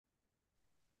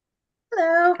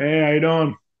Hey, how you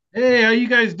doing? Hey, how you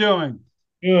guys doing?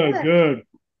 Good, good.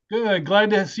 Good.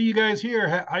 Glad to see you guys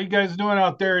here. How you guys doing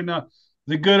out there in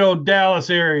the good old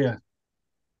Dallas area?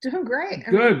 Doing great.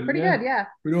 I mean, Good, pretty yeah. good. Yeah.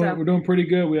 We're doing So, we're doing pretty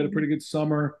good. We had a of pretty good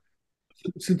summer.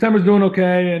 September's doing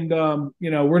okay, and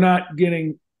we're not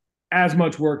getting as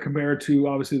much work compared to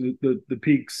obviously the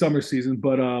peak summer season,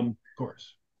 but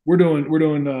Course. we're doing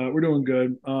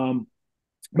good.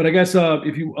 But I guess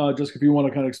if you want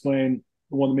to kind of explain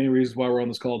one of the main reasons why we're on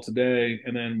this call today,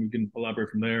 and then we can elaborate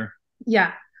from there.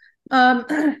 yeah. Um,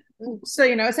 so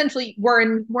essentially we're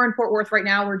in Fort Worth right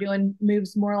now. We're doing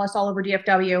moves more or less all over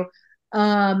DFW.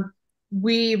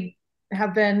 We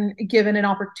have been given an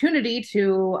opportunity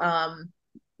to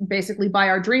basically buy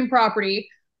our dream property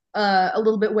a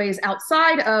little bit ways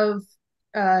outside of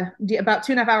about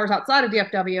 2.5 hours outside of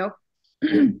DFW.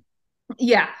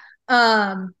 Yeah.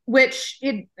 Which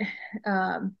it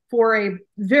for a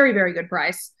very, very good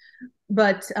price.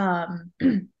 But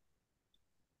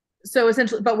so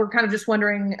essentially, but we're kind of just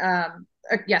wondering,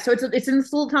 yeah. So it's in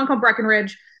this little town called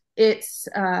Breckenridge. It's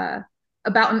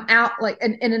about an out like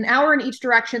in an hour in each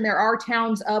direction. There are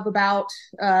towns of about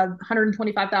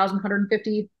 125,000,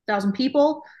 150,000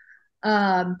 people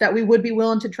that we would be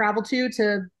willing to travel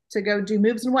to go do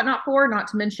moves and whatnot for. Not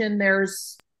to mention,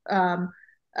 there's a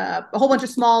whole bunch of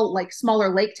smaller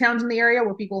lake towns in the area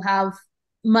where people have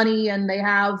money and they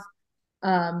have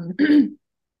um,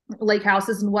 lake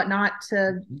houses and whatnot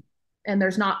to, and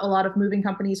there's not a lot of moving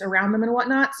companies around them and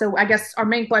whatnot. So I guess our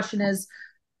main question is,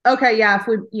 okay, yeah, if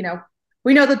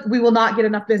we know that we will not get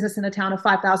enough business in a town of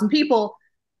 5,000 people.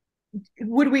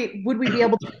 Would we be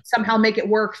able to somehow make it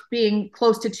work being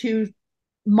close to two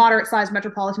moderate sized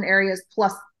metropolitan areas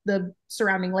plus the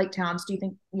surrounding lake towns? Do you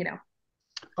think?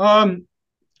 Um,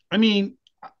 I mean,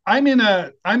 I'm in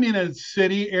a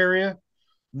city area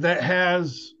that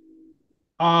has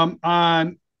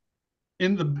on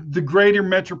in the greater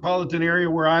metropolitan area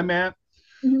where I'm at,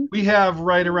 Mm-hmm. we have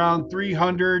right around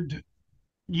 300.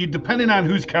 You depending on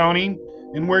who's counting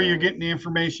and where you're getting the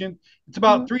information, it's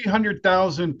Mm-hmm. about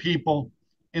 300,000 people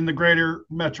in the greater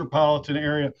metropolitan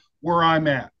area where I'm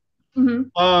at.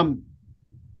 Mm-hmm. Um,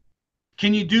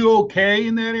 can you do okay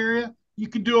in that area? You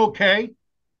could do okay.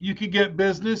 You could get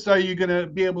business. Are you going to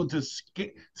be able to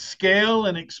scale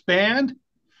and expand?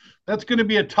 That's going to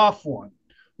be a tough one.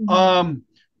 Mm-hmm. Um,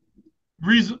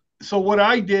 reason. So what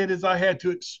I did is I had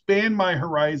to expand my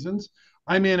horizons.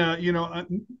 I'm in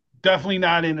definitely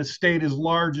not in a state as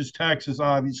large as Texas,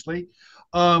 obviously,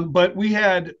 but we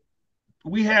had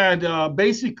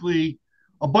basically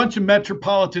a bunch of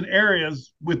metropolitan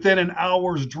areas within an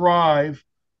hour's drive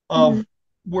Mm-hmm. of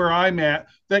where I'm at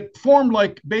that formed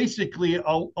like basically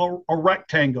a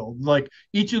rectangle. Like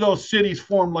each of those cities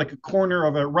formed like a corner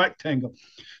of a rectangle.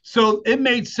 So it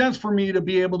made sense for me to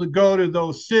be able to go to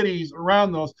those cities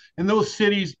around those. And those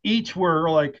cities each were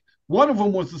like, one of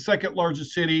them was the second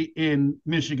largest city in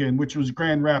Michigan, which was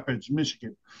Grand Rapids,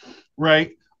 Michigan,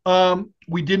 right?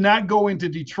 We did not go into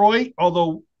Detroit,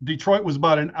 although Detroit was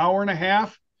about an hour and a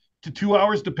half to 2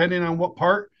 hours, depending on what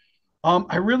part.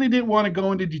 I really didn't want to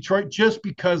go into Detroit just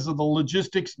because of the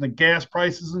logistics and the gas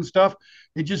prices and stuff.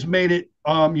 It just made it,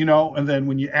 and then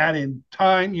when you add in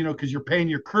time, because you're paying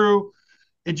your crew,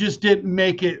 it just didn't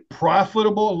make it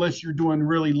profitable unless you're doing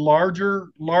really larger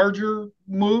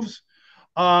moves.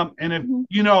 And if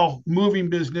Mm-hmm. moving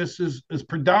business is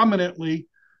predominantly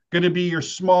going to be your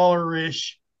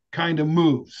smaller-ish kind of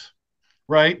moves,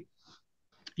 right?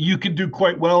 You could do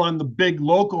quite well on the big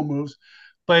local moves,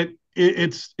 but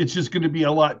it's just going to be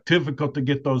a lot difficult to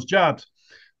get those jobs.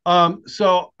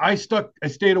 So I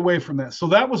stayed away from that. So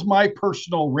that was my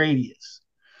personal radius,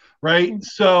 right?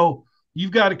 So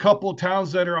you've got a couple of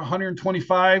towns that are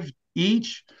 125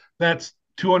 each. That's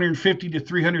 250 to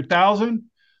 300,000.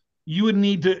 You would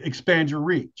need to expand your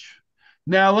reach.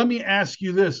 Now, let me ask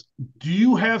you this. Do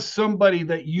you have somebody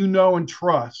that you know and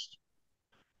trust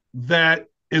that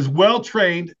is well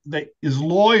trained, that is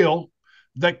loyal,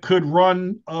 that could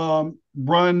run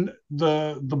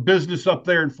the business up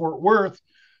there in Fort Worth,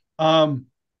 um,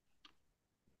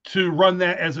 to run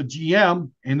that as a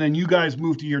GM, and then you guys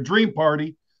move to your dream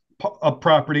party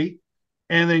property,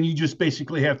 and then you just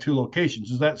basically have two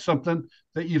locations? Is that something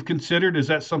that you've considered? Is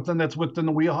that something that's within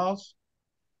the wheelhouse?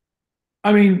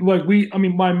 My main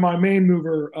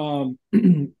mover,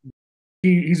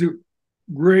 he's a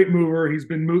great mover. He's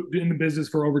been in the business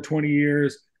for over 20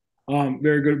 years.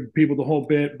 Very good people, the whole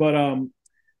bit. But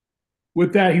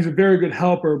with that, he's a very good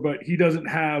helper, but he doesn't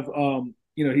have,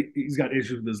 he's got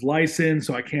issues with his license,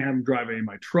 so I can't have him drive any of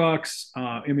my trucks.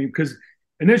 Because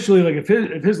initially, like if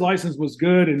his license was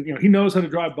good and he knows how to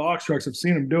drive box trucks, I've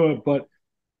seen him do it, but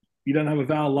he doesn't have a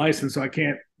valid license, so I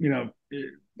can't,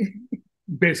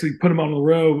 basically put him on the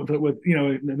road with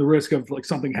and the risk of like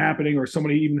something happening or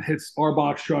somebody even hits our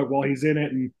box truck while he's in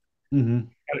it and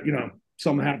Mm-hmm.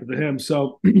 something happened to him.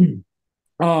 So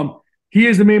um, he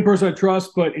is the main person I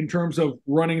trust, but in terms of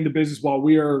running the business while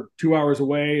we are 2 hours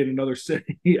away in another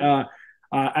city,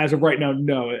 as of right now,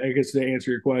 no. I guess to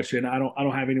answer your question, I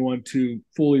don't have anyone to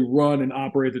fully run and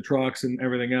operate the trucks and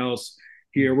everything else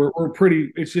here. We're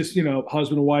pretty. It's just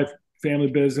husband and wife,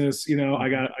 family business. I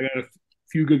got a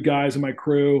few good guys in my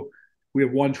crew. We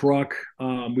have one truck.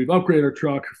 We've upgraded our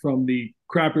truck from the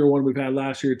crappier one we've had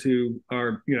last year to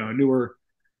our newer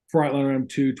Freightliner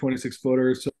M2 26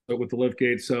 footers with the lift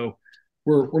gate. So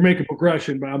we're making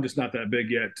progression, but I'm just not that big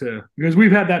yet. Because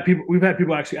we've had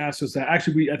people actually ask us that.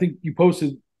 Actually, I think you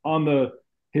posted on the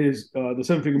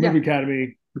Seven Figure Movie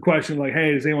Academy the question like,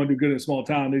 hey, does anyone do good in a small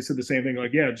town? They said the same thing,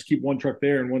 like, yeah, just keep one truck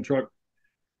there and one truck.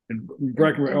 And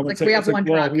Breckenridge, we have one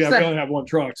truck. We only have one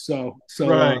truck. So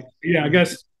Right. I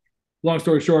guess long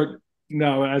story short,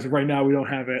 no, as of right now, we don't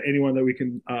have anyone that we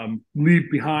can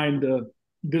leave behind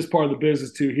this part of the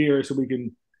business to here, so we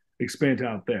can expand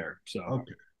out there. So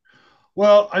Okay.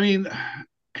 Well, I mean,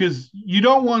 because you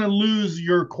don't want to lose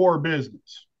your core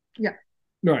business. Yeah.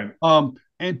 Right. And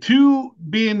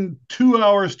being 2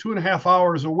 hours, 2.5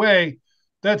 hours away,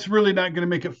 that's really not going to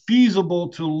make it feasible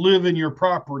to live in your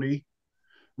property,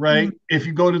 right? Mm-hmm. If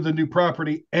you go to the new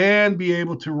property and be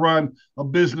able to run a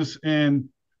business in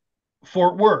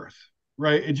Fort Worth,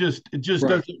 right? It just right.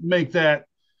 Doesn't make that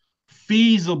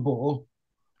feasible.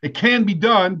 It can be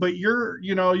done, but you're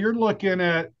looking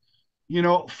at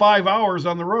 5 hours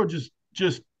on the road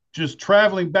just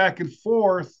traveling back and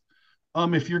forth.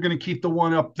 If you're going to keep the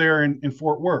one up there in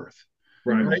Fort Worth,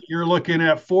 right? You're looking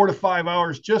at 4 to 5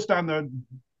 hours just on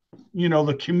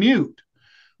the commute.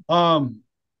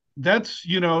 That's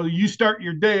you start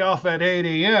your day off at 8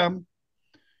 a.m.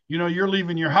 You're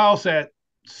leaving your house at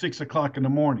 6 o'clock in the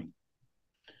morning,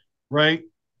 right?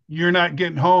 You're not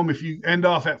getting home. If you end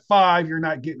off at 5, you're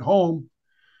not getting home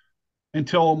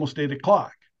until almost 8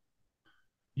 o'clock.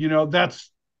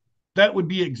 That would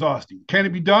be exhausting. Can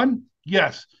it be done?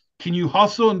 Yes. Can you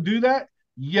hustle and do that?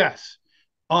 Yes.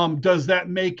 Does that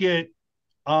make it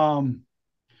but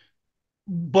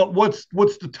what's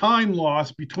the time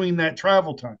loss between that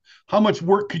travel time? How much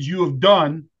work could you have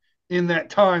done in that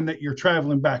time that you're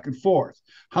traveling back and forth?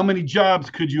 How many jobs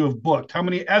could you have booked? How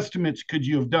many estimates could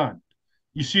you have done?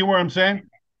 You see where I'm saying?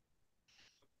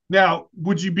 Now,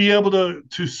 would you be able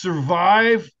to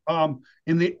survive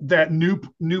in that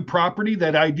new property,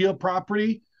 that ideal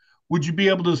property? Would you be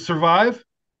able to survive?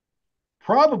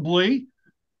 Probably,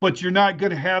 but you're not going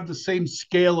to have the same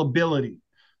scalability,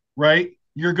 right?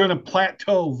 You're going to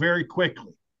plateau very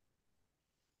quickly,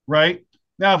 right?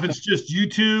 Now, if it's just you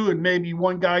two and maybe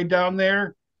one guy down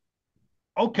there,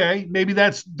 okay, maybe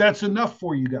that's enough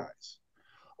for you guys.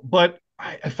 But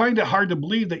I find it hard to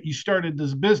believe that you started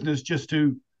this business just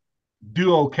to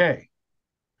do okay,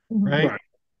 right?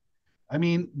 I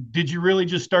mean, did you really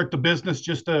just start the business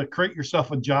just to create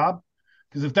yourself a job?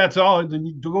 Because if that's all, then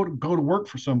you go to work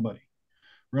for somebody.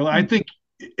 Really, I think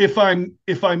if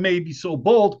I may be so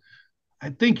bold,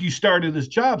 I think you started this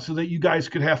job so that you guys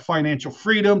could have financial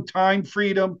freedom, time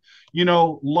freedom,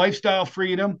 lifestyle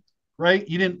freedom, right?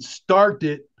 You didn't start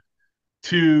it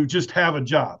to just have a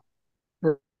job.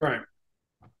 Right.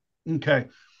 Okay.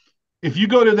 If you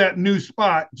go to that new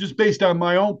spot, just based on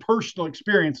my own personal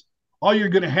experience, all you're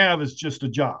going to have is just a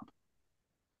job,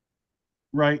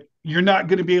 right? You're not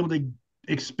going to be able to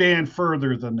expand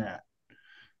further than that,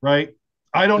 right?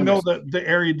 I don't know the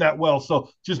area that well. So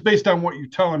just based on what you're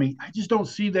telling me, I just don't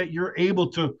see that you're able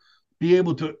to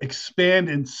expand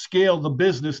and scale the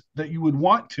business that you would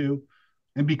want to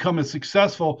and become as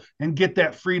successful and get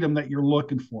that freedom that you're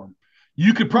looking for.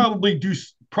 You could probably do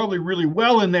really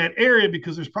well in that area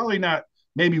because there's probably not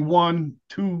maybe 1,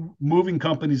 2 moving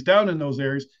companies down in those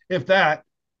areas, if that,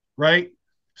 right?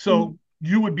 So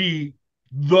you would be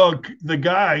the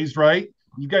guys, right?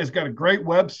 You guys got a great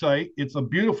website. It's a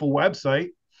beautiful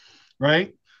website,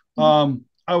 right? I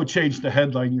would change the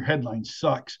headline. Your headline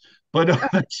sucks, but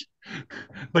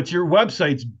your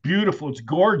website's beautiful. It's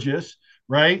gorgeous,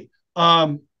 right?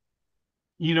 I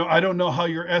don't know how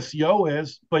your SEO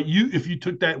is, but if you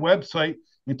took that website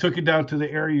and took it down to the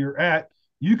area you're at,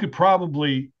 you could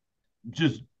probably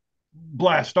just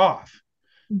blast off.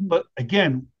 But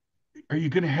again, are you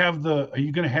going to have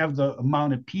the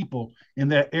amount of people in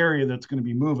that area that's going to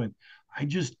be moving?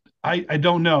 I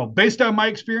don't know. Based on my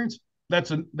experience,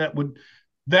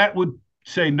 that would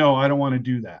say no, I don't want to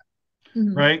do that.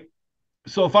 Right?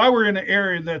 So if I were in an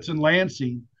area that's in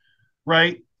Lansing,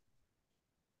 right,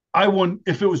 I wouldn't,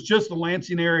 if it was just the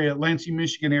Lansing,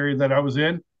 Michigan area that I was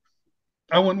in,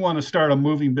 I wouldn't want to start a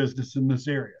moving business in this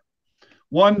area.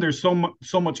 One, there's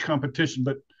so much competition,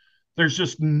 but there's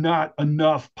just not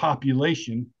enough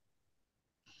population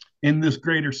in this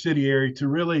greater city area to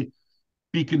really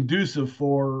be conducive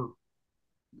for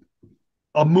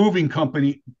a moving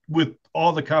company with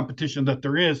all the competition that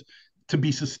there is to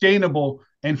be sustainable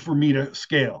and for me to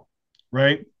scale,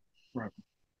 right? Right.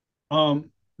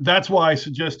 That's why I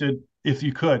suggested if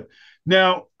you could.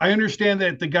 Now I understand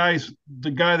that the guy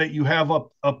that you have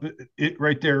up it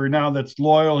right there now that's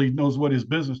loyal, he knows what his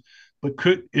business. But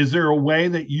is there a way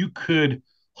that you could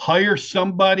hire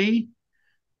somebody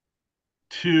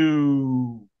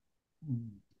to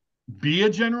be a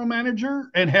general manager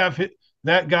and have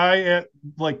that guy at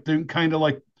like the kind of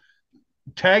like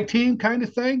tag team kind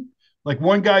of thing? Like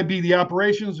one guy be the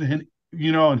operations and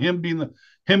and him being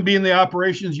the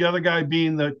operations, the other guy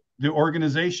being the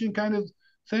organization kind of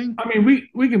thing. I mean,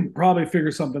 we can probably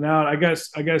figure something out. I guess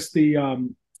the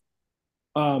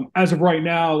as of right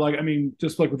now, like I mean,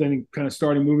 just like with any kind of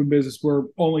starting moving business, we're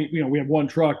only we have one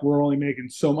truck. We're only making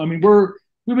so. I mean,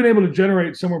 we've been able to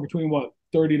generate somewhere between what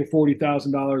 $30,000 to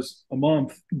 $40,000 a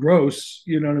month gross.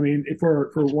 You know what I mean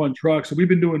for one truck. So we've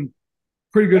been doing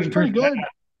pretty good That's in terms pretty of good.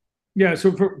 that. Yeah.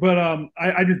 But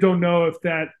I just don't know if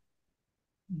that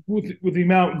with the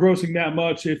amount grossing that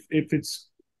much, if it's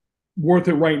worth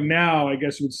it right now, I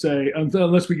guess you would say,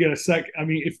 unless we get a second. I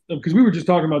mean, if because we were just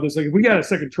talking about this, like if we got a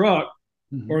second truck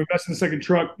Mm-hmm. or invest in a second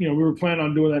truck, we were planning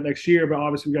on doing that next year, but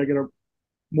obviously we got to get a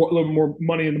little more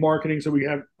money in the marketing so we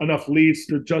have enough leads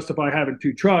to justify having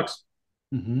two trucks.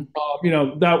 Mm-hmm.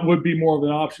 That would be more of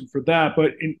an option for that.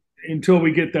 But until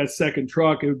we get that second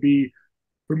truck, it would be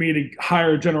for me to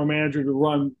hire a general manager to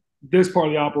run this part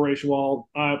of the operation while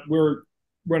we're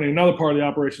running another part of the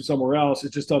operation somewhere else.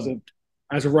 It just doesn't,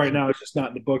 as of right now, it's just not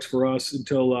in the books for us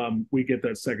until we get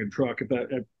that second truck.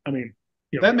 I mean,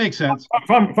 that makes sense. If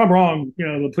I'm wrong,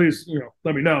 please,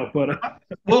 let me know. But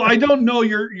well, I don't know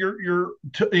your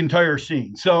entire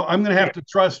scene, so I'm going to have to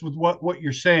trust with what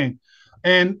you're saying.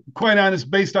 And quite honest,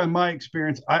 based on my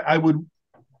experience, I would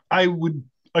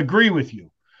agree with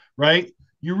you, right?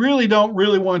 You really don't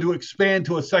really want to expand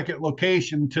to a second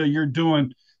location until you're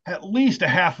doing at least a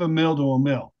 $500,000 to $1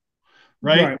 million,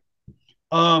 right?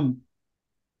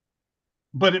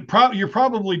 But you're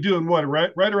probably doing what,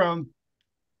 right around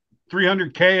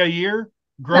 300K a year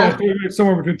growth. Yeah,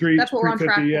 somewhere between That's what we're on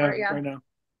track for, yeah, right now.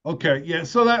 Okay, yeah.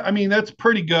 So that's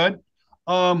pretty good.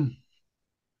 Have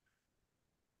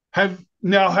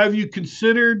you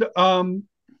considered?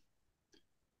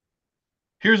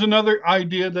 Here's another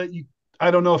idea that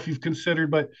I don't know if you've considered,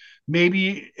 but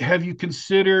maybe have you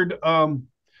considered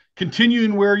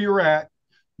continuing where you're at,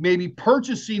 maybe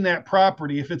purchasing that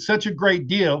property if it's such a great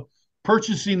deal,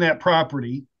 purchasing that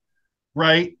property,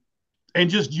 right? And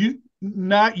just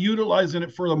not utilizing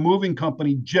it for the moving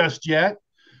company just yet.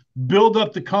 Build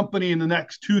up the company in the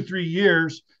next 2-3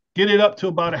 years, get it up to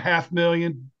about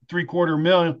 $500,000,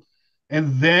 $750,000,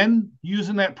 and then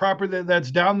using that property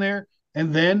that's down there,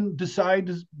 and then decide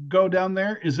to go down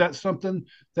there. Is that something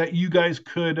that you guys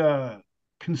could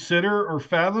consider or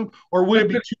fathom, or would it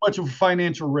be too much of a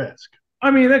financial risk?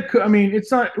 I mean, it's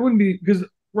not. It wouldn't be because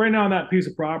right now on that piece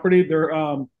of property,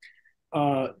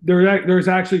 there's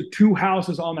actually two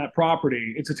houses on that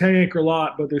property. It's a 10-acre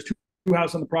lot, but there's two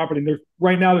houses on the property. And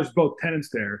right now there's both tenants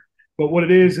there. But what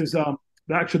it is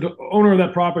actually the owner of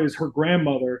that property is her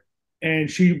grandmother, and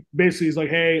she basically is like,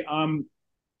 "Hey, I'm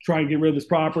trying to get rid of this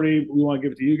property. We want to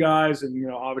give it to you guys,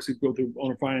 and obviously go through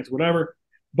owner finance, whatever."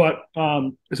 But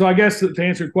so I guess to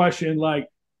answer your question, like,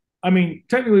 I mean,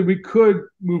 technically we could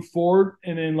move forward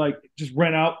and then like just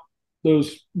rent out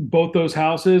both those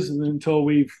houses, and until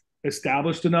we've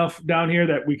established enough down here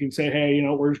that we can say, hey,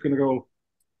 we're just going to go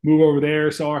move over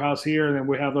there, sell our house here, and then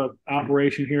we have an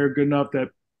operation here good enough that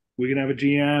we can have a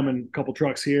GM and a couple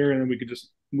trucks here, and then we could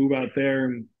just move out there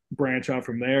and branch out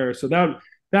from there. So that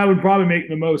would probably make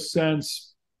the most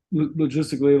sense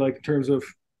logistically, like in terms of,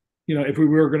 if we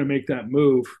were going to make that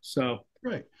move. So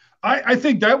right, I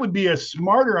think that would be a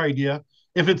smarter idea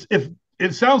if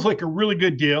it sounds like a really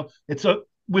good deal. It's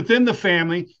within the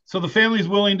family, so the family's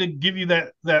willing to give you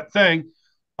that thing.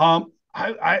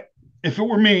 I if it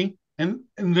were me, and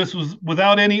this was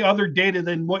without any other data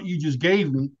than what you just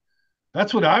gave me,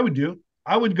 that's what I would do.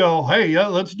 I would go, hey, yeah,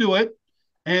 let's do it,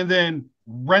 and then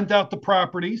rent out the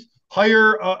properties,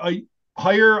 hire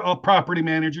a property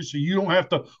manager, so you don't have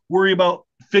to worry about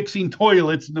fixing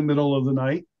toilets in the middle of the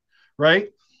night, right?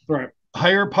 Right.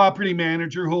 Hire a property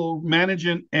manager who will manage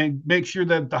and make sure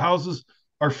that the houses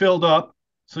are filled up,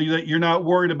 so that you're not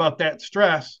worried about that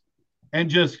stress. and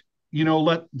just,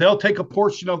 they'll take a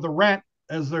portion of the rent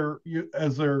as their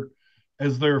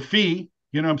fee,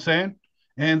 you know what I'm saying?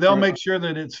 And they'll make sure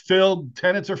that it's filled,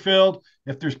 tenants are filled.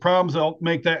 If there's problems, they'll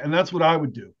make that. And that's what I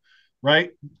would do,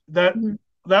 right? That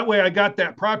way I got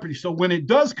that property. So when it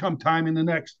does come time in the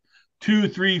next 2,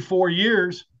 3, 4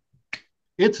 years,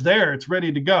 it's there, it's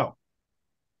ready to go.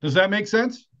 Does that make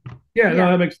sense? Yeah,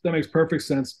 no, that makes perfect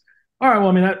sense. All right, well,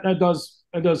 I mean that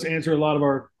does answer a lot of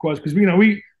our questions, because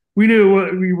we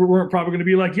knew we weren't probably going to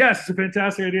be like, yes, it's a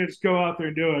fantastic idea, just go out there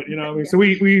and do it, I mean, so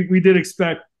we did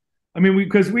expect. I mean,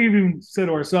 because we even said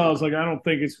to ourselves, like, I don't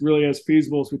think it's really as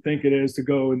feasible as we think it is to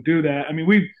go and do that. I mean,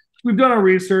 we've done our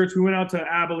research. We went out to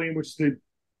Abilene, which is the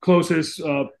closest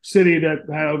city that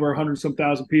had over 100 some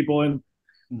thousand people, and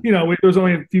there's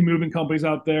only a few moving companies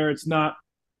out there. It's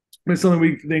something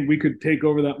we think we could take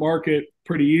over that market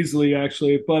pretty easily,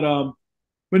 actually. But no,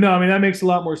 I mean, that makes a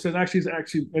lot more sense. Actually,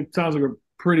 it sounds like a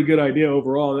pretty good idea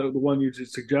overall, the one you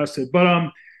just suggested.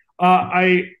 But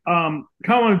I kind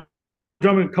of want to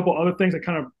jump in a couple other things. I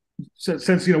kind of,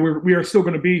 since we are still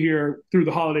going to be here through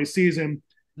the holiday season,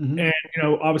 and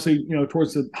obviously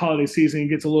towards the holiday season it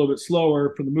gets a little bit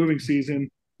slower for the moving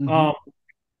season.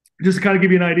 Just to kind of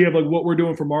give you an idea of like what we're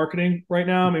doing for marketing right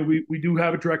now. I mean, we do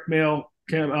have a direct mail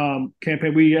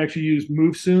campaign. We actually use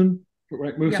Move Soon,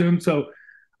 right? Move Soon. So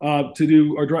to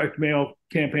do our direct mail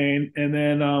campaign, and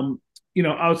then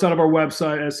outside of our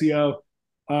website SEO,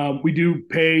 we do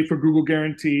pay for Google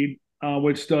Guaranteed,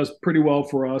 which does pretty well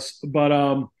for us.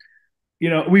 But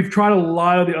we've tried a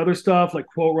lot of the other stuff like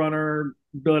Quote Runner,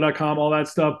 Billy.com, all that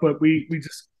stuff, but we've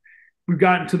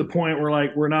gotten to the point where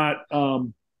like we're not.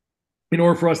 In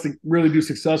order for us to really be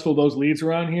successful, those leads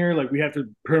around here, like we have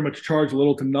to pretty much charge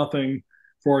little to nothing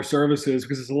for our services,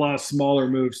 because it's a lot of smaller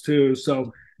moves too.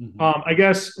 So I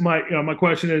guess my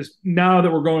question is, now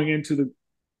that we're going into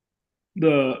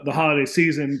the holiday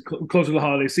season, closer to the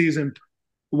holiday season,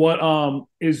 what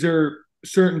is there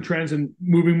certain trends in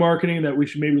moving marketing that we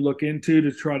should maybe look into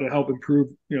to try to help improve,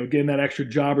 getting that extra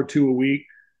job or two a week?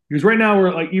 Because right now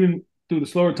we're like, even through the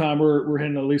slower time, we're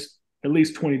hitting at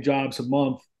least 20 jobs a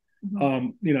month.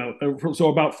 So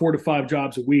about 4 to 5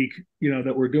 jobs a week,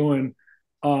 that we're doing.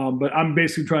 But I'm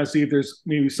basically trying to see if there's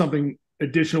maybe something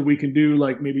additional we can do,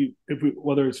 like maybe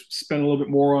whether it's spend a little bit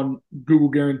more on Google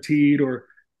Guaranteed, or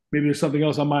maybe there's something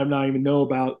else I might not even know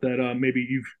about that maybe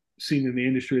you've seen in the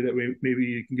industry that maybe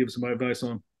you can give some advice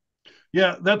on.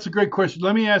 Yeah, that's a great question.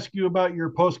 Let me ask you about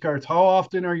your postcards. How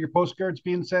often are your postcards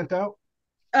being sent out?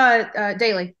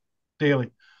 Daily. Daily.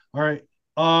 All right.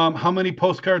 How many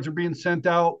postcards are being sent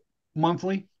out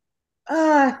monthly?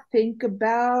 I think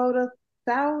about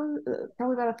 1,000,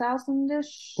 probably about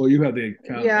 1,000-ish. Well, you have the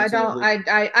account. Yeah,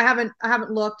 I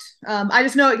haven't looked. I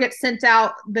just know it gets sent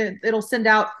out. It'll send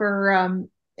out for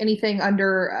anything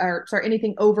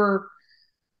anything over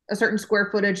a certain square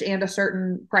footage and a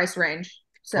certain price range.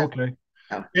 So okay.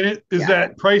 And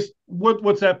that price,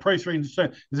 what's that price range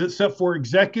set? Is it set for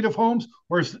executive homes,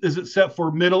 or is it set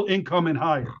for middle income and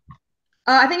higher?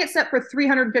 I think it's set for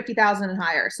 350,000 and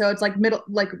higher. So it's like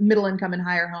middle income and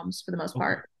higher homes for the most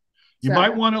part. You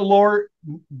might want to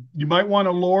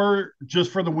lower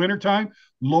just for the wintertime,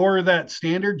 lower that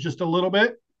standard just a little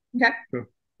bit. Okay.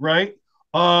 Right.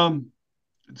 Lower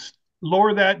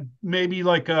that maybe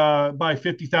like by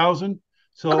 50,000.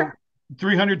 So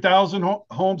 300,000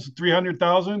 homes,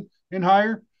 300,000 and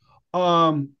higher.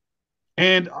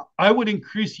 And I would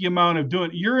increase the amount of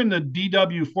doing. You're in the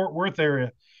DW Fort Worth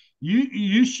area.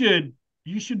 You should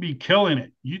be killing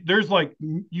it.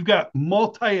 You've got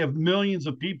multi of millions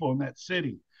of people in that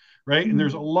city, right? And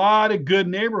there's a lot of good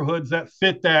neighborhoods that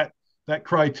fit that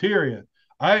criteria.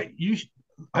 I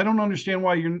don't understand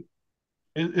why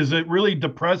is it really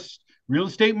depressed real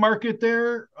estate market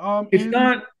there? It's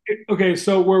not okay.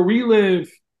 So where we live,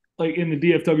 like in the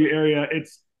DFW area,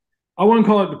 I wouldn't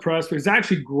call it depressed, but it's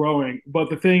actually growing.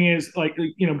 But the thing is, like,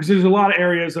 because there's a lot of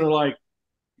areas that are like,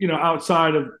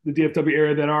 outside of the DFW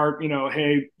area that are,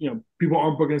 hey, people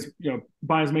aren't booking,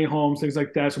 buying as many homes, things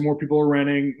like that. So more people are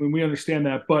renting, and we understand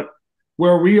that. But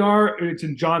where we are, it's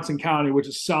in Johnson County, which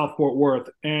is South Fort Worth.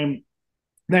 And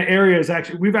that area is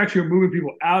we've actually moving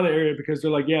people out of the area because they're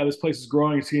like, yeah, this place is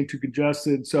growing, it's getting too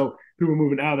congested. So people are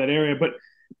moving out of that area. But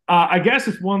I guess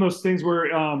it's one of those things where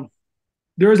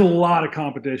there is a lot of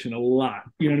competition, a lot.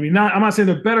 You know what I mean? I'm not saying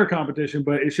they're better competition,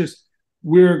 but it's just,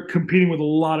 we're competing with a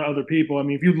lot of other people. I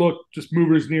mean, if you look just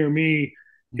movers near me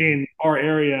in our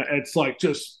area, it's like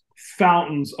just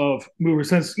fountains of movers.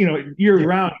 Since, year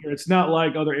round here, it's not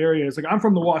like other areas. Like I'm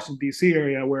from the Washington, D.C.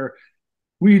 area where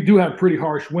we do have pretty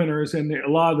harsh winters, and a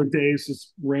lot of the days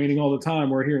it's raining all the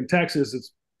time. Where here in Texas,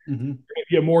 it's Mm-hmm.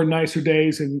 You have more nicer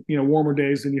days and warmer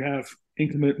days than you have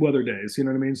inclement weather days. You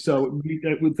know what I mean? So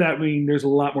with that, mean there's a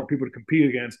lot more people to compete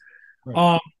against.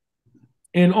 Right.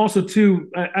 And also too,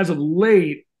 as of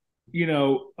late,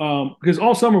 because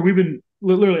all summer we've been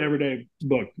literally every day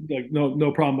booked, like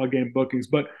no problem about getting bookings.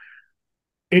 But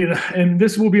and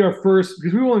this will be our first,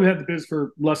 because we've only had the biz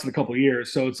for less than a couple of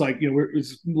years, so it's like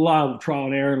it's a lot of trial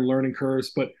and error and learning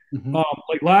curves. But Mm-hmm.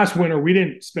 like last winter, we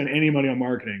didn't spend any money on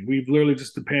marketing. We've literally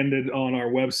just depended on um,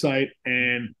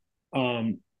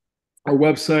 our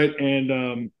website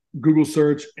and Google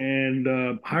search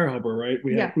and Hire Helper. Right?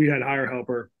 We had Hire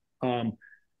Helper. And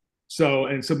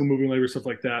simple moving labor, stuff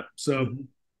like that. So,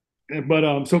 Mm-hmm.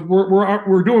 but so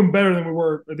we're doing better than we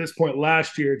were at this point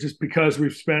last year, just because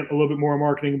we've spent a little bit more on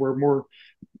marketing. We're more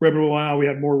reputable now. We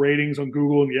have more ratings on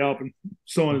Google and Yelp and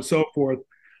so on and so forth.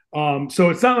 So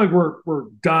it's not like we're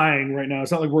dying right now.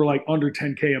 It's not like we're like under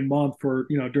 10K a month for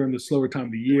during the slower time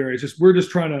of the year. It's just we're just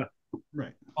trying to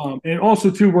Right. and also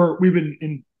too we've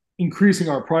been increasing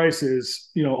our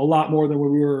prices a lot more than we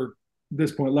were at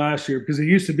this point last year, because it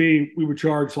used to be we would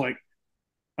charge like,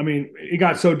 I mean, it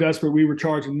got so desperate we were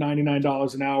charging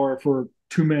 $99 an hour for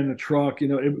 2 men in a truck,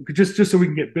 just so we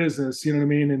can get business, you know what I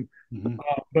mean? And Mm-hmm.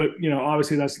 but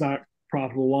obviously that's not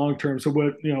profitable long term. So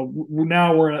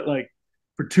now we're at like,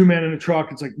 for 2 men in a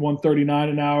truck it's like 139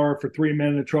 an hour. For 3 men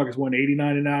in a truck is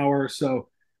 189 an hour. So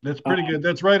That's pretty good.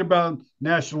 That's right about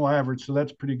national average. So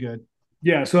that's pretty good.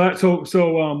 yeah, but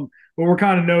we're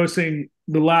kind of noticing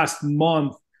the last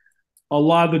month, a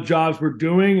lot of the jobs we're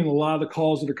doing and a lot of the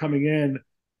calls that are coming in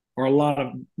are a lot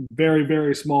of very,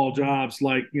 very small jobs,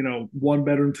 like 1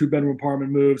 bedroom, 2 bedroom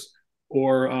apartment moves,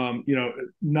 or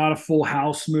not a full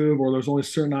house move, or there's only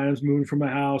certain items moving from a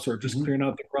house, or just Mm-hmm. clearing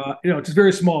out the garage. Just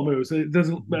very small moves. It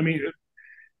doesn't. Mm-hmm. I mean,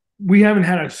 we haven't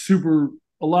had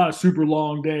a lot of super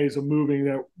long days of moving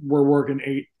that we're working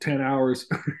 8-10 hours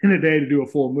in a day to do a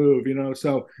full move.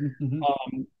 So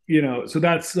Mm-hmm. so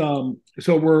that's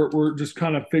so we're just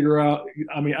kind of figure out.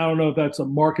 I mean, I don't know if that's a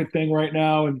market thing right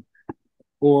now, and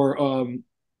or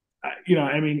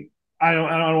I mean, I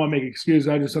don't want to make excuses.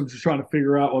 I'm just trying to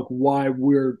figure out like why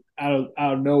we're out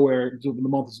of nowhere in the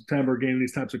month of September getting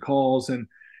these types of calls. And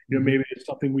Mm-hmm. maybe it's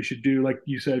something we should do, like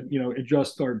you said,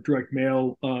 adjust our direct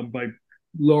mail by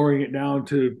lowering it down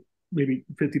to maybe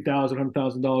 50,000,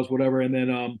 $100,000, whatever. And then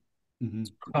Mm-hmm.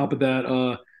 on top of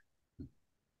that,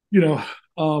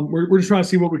 we're just trying to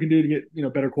see what we can do to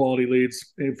get better quality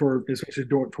leads for, especially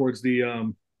towards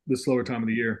the slower time of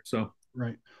the year. So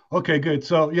Right. Okay, good.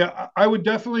 So yeah, I would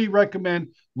definitely recommend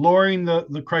lowering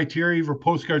the criteria for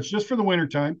postcards just for the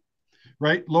wintertime,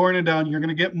 right? Lowering it down. You're going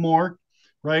to get more,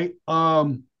 right?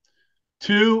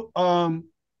 Two, are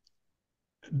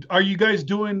you guys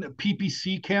doing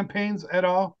PPC campaigns at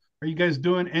all? Are you guys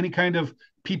doing any kind of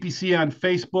PPC on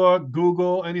Facebook,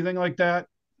 Google, anything like that?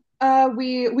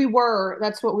 We were.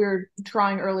 That's what we were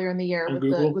trying earlier in the year on with the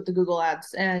Google. with the Google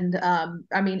ads. And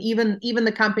I mean, even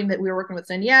the company that we were working with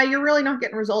saying, yeah, you're really not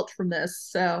getting results from this.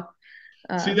 So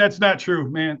See, uh that's not true,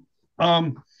 man.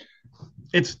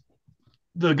 It's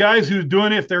the guys who's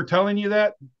doing it. If they're telling you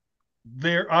that,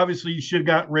 they're obviously you should have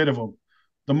got rid of them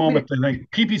the okay. moment they think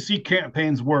PPC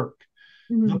campaigns work.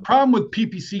 The Mhm. problem with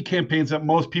PPC campaigns that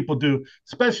most people do,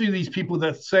 especially these people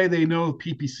that say they know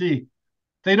PPC,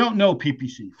 they don't know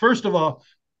PPC. First of all,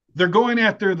 they're going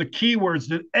after the keywords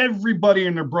that everybody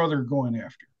and their brother are going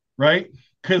after, right?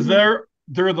 Because Mhm.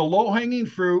 they're the low hanging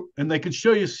fruit, and they could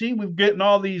show you, see, we're getting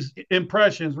all these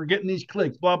impressions, we're getting these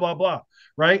clicks, blah blah blah,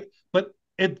 right? But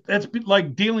that's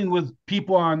like dealing with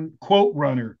people on Quote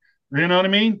Runner. You know what I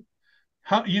mean?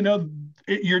 How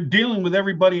you're dealing with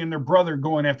everybody and their brother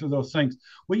going after those things.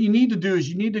 What you need to do is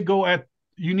you need to go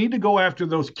after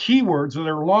those keywords that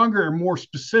are longer and more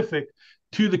specific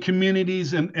to the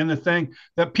communities and the thing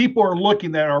that people are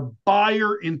looking at are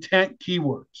buyer intent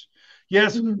keywords.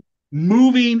 Yes, Mhm.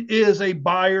 moving is a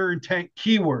buyer intent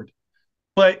keyword,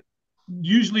 but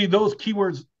usually those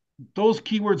keywords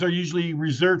are usually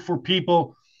reserved for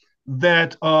people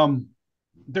that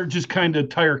they're just kind of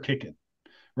tire kicking,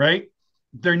 right?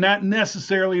 They're not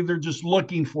necessarily, they're just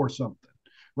looking for something,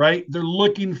 right? They're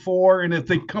looking for, and if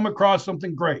they come across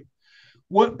something, great.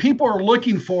 What people are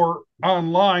looking for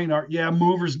online are, yeah,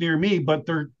 movers near me, but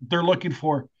they're looking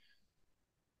for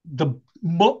the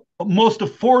most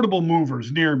affordable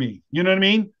movers near me. You know what I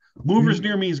mean? Movers Mhm.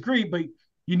 near me is great, but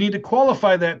you need to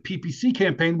qualify that PPC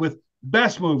campaign with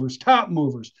best movers, top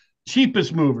movers,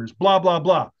 cheapest movers, blah, blah,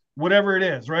 blah, whatever it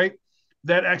is, right?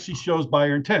 That actually shows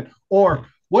buyer intent. Or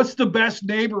what's the best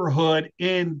neighborhood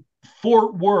in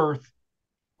Fort Worth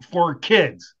for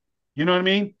kids? You know what I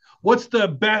mean? What's the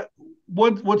best?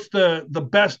 What's the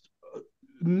best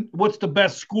what's the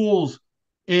best schools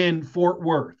in Fort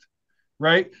Worth,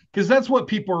 right? Because that's what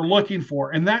people are looking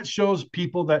for. And that shows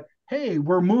people that, hey,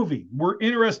 we're moving. We're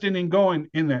interested in going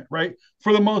in that, right?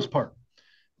 For the most part.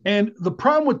 And the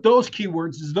problem with those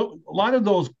keywords is a lot of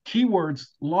those keywords,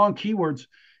 long keywords,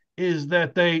 is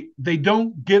that they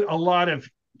don't get a lot of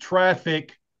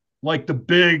traffic like the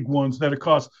big ones that it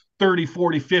costs 30,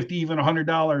 40, 50, even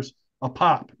 $100 a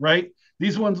pop, right?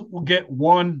 These ones will get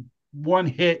one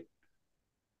hit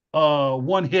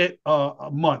a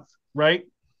month, right?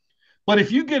 But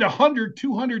if you get 100,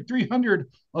 200, 300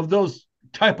 of those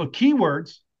type of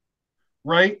keywords,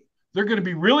 right? They're going to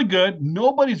be really good.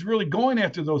 Nobody's really going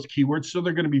after those keywords, so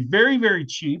they're going to be very, very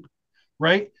cheap,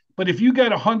 right? But if you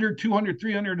got 100, 200,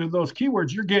 300 of those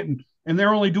keywords, you're getting, and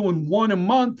they're only doing one a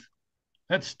month,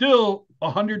 that's still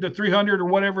 100 to 300 or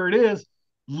whatever it is,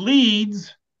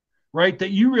 leads, right?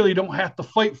 That you really don't have to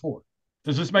fight for.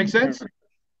 Does this make sense?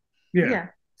 Yeah.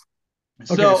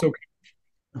 So, okay, so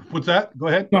what's that? Go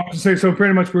ahead. no, I was to say, so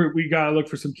pretty much we got to look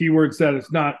for some keywords that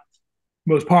it's not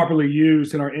most popularly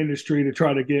used in our industry to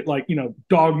try to get, like,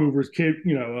 dog movers, kid,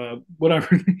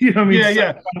 whatever, what I mean?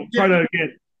 Yeah. Try to get.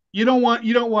 You don't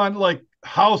want like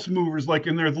house movers, like,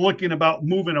 and they're looking about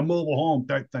moving a mobile home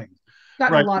type thing.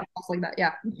 Gotten Right. a lot of calls like that.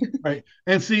 Yeah. Right.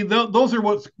 And see, those are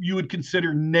what you would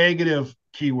consider negative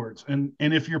keywords. And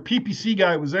if your PPC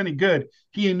guy was any good,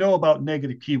 he'd know about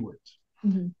negative keywords.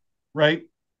 Mm-hmm. Right.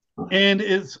 And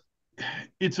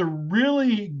it's a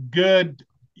really good,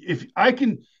 if I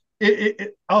can,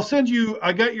 I'll send you,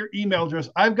 I got your email address.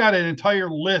 I've got an entire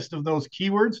list of those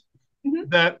keywords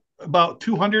that about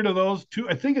 200 of those,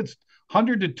 I think it's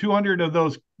 100 to 200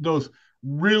 of those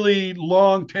really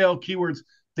long tail keywords.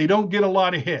 They don't get a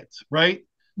lot of hits, right?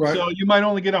 So you might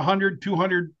only get 100,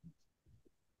 200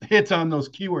 hits on those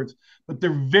keywords, but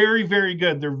they're very, very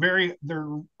good. They're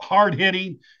hard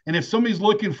hitting. And if somebody's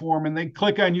looking for them and they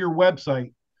click on your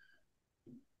website,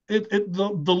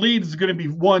 the lead is going to be,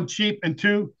 one, cheap, and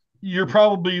two, you're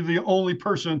probably the only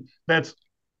person that's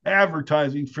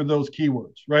advertising for those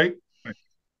keywords, right?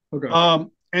 Okay.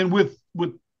 And with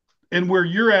and where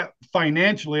you're at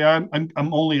financially, I'm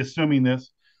only assuming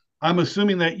this. I'm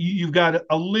assuming that you've got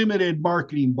a limited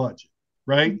marketing budget,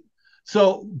 right?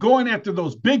 So going after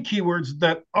those big keywords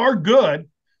that are good,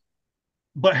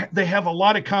 but they have a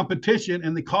lot of competition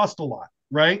and they cost a lot,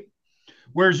 right?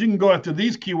 Whereas you can go after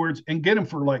these keywords and get them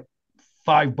for like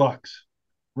 $5,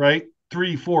 right?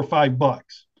 3, 4, $5.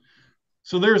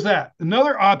 So there's that.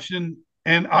 Another option,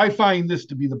 and I find this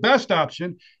to be the best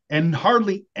option, and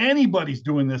hardly anybody's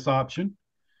doing this option,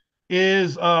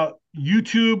 is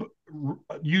YouTube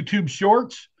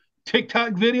Shorts,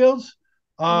 TikTok videos,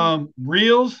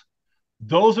 Reels.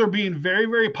 Those are being very,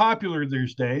 very popular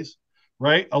these days,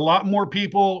 right? A lot more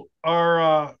people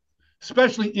are,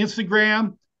 especially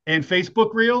Instagram and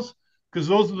Facebook Reels, because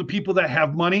those are the people that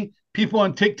have money. People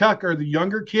on TikTok are the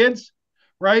younger kids,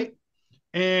 right?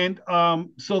 And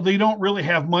so they don't really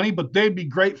have money, but they'd be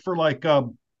great for like,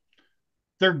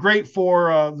 they're great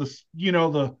for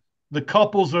the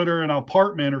couples that are in an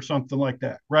apartment or something like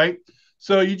that, right?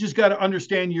 So you just got to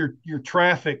understand your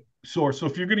traffic source. So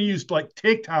if you're going to use like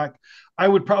TikTok, I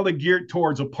would probably gear it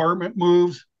towards apartment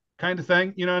moves kind of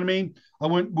thing. You know what I mean? I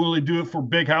wouldn't really do it for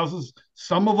big houses.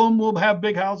 Some of them will have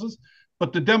big houses,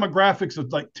 but the demographics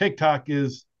of like TikTok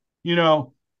is,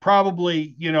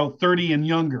 probably, 30 and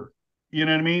younger. You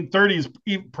know what I mean? 30 is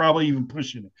probably even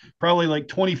pushing it, probably like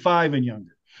 25 and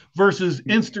younger, versus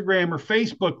Instagram or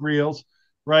Facebook Reels,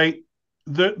 right?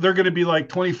 They're going to be like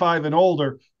 25 and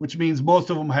older, which means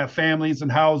most of them have families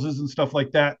and houses and stuff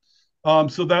like that.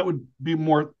 So that would be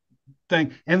more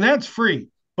thing. And that's free,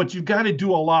 but you've got to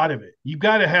do a lot of it. You've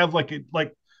got to have like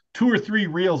 2 or 3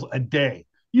 reels a day.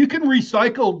 You can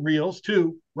recycle reels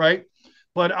too, right?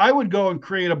 But I would go and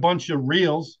create a bunch of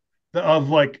reels of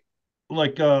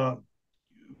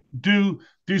do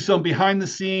some behind the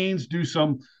scenes, do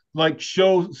some like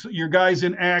show your guys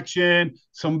in action,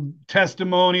 some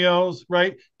testimonials,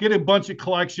 right? Get a bunch of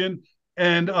collection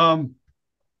and and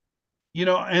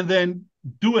then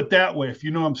do it that way, if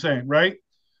you know what I'm saying, right?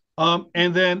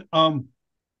 And then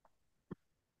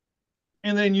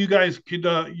you guys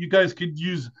could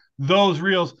use those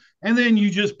reels, and then you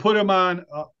just put them on,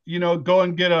 go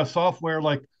and get a software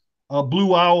like a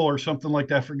Blue Owl or something like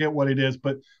that. I forget what it is,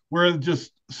 but where it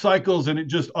just cycles and it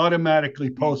just automatically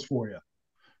posts for you,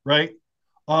 right?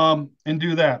 And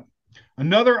do that.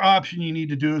 Another option you need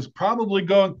to do is probably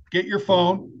go and get your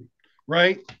phone,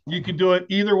 right? You can do it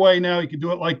either way now. You can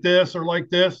do it like this or like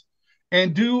this,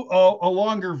 and do a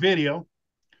longer video,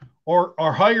 or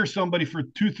hire somebody for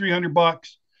 $200-300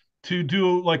 to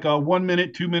do like a 1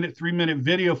 minute, 2 minute, 3 minute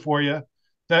video for you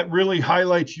that really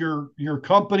highlights your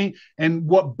company and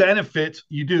what benefits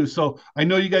you do. So I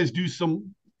know you guys do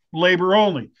some labor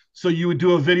only. So you would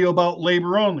do a video about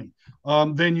labor only.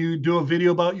 Then you do a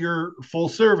video about your full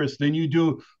service. Then you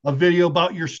do a video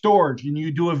about your storage, and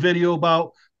you do a video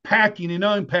about packing and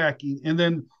unpacking. And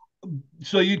then,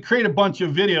 so you'd create a bunch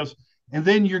of videos, and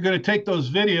then you're going to take those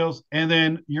videos and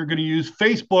then you're going to use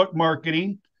Facebook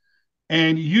marketing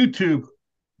and YouTube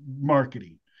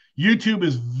marketing. YouTube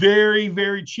is very,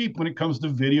 very cheap when it comes to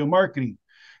video marketing.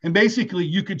 And basically,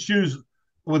 you could choose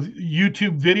with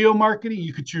YouTube video marketing,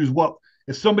 you could choose what,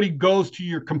 if somebody goes to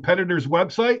your competitor's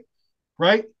website,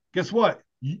 right? Guess what?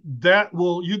 That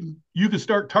will, you can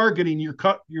start targeting your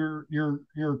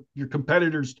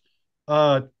competitors'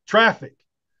 traffic,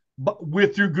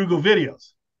 but through Google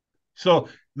Videos. So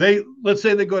let's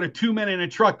say they go to 2 Men in a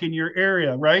Truck in your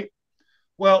area, right?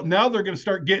 Well, now they're going to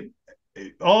start getting,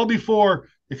 all before,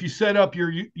 if you set up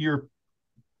your YouTube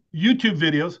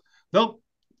videos,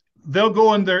 they'll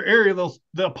go in their area,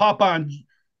 they'll pop on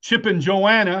Chip and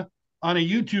Joanna on a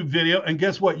YouTube video, and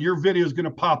guess what? Your video is going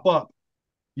to pop up.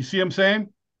 You see what I'm saying?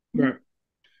 Right.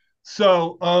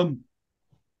 So,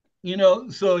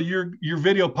 so your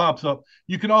video pops up.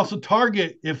 You can also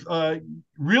target if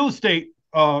real estate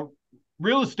and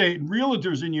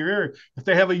realtors in your area, if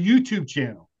they have a YouTube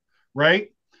channel, right?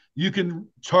 You can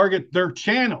target their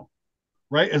channel,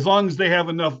 right? As long as they have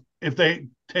enough, if they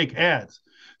take ads.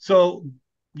 So,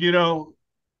 Joe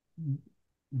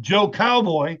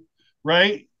Cowboy,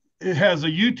 right? It has a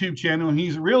YouTube channel and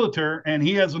he's a realtor and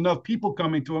he has enough people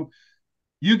coming to him.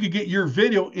 You could get your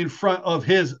video in front of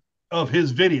his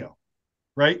video,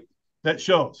 right? That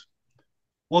shows.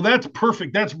 Well, that's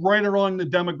perfect. That's right along the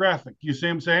demographic. You see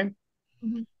what I'm saying?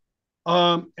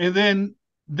 Mm-hmm. And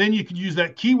then you could use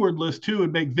that keyword list too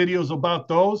and make videos about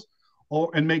those,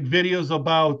 and make videos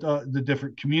about the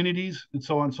different communities and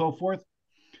so on and so forth.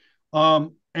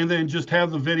 And then just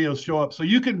have the videos show up. So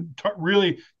you can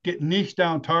really get niche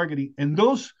down targeting. And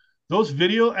those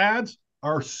video ads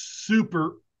are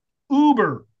super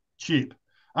uber cheap.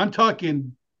 I'm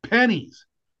talking pennies,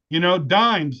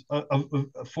 dimes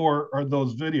for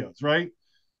those videos, right?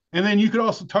 And then you could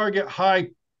also target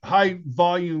high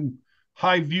volume,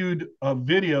 high viewed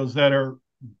videos that are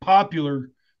popular,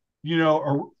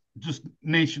 or just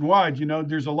nationwide.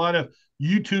 There's a lot of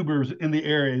YouTubers in the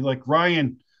area, like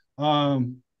Ryan.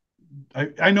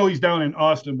 I know he's down in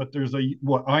Austin, but there's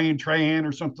Ian Trahan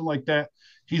or something like that.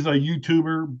 He's a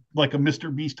YouTuber, like a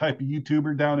Mr. Beast type of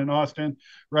YouTuber down in Austin,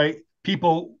 right?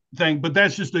 People think, but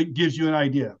that's just, it gives you an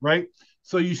idea, right?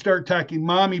 So you start talking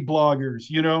mommy bloggers,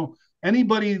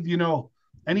 anybody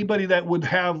that would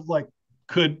have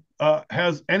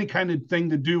has any kind of thing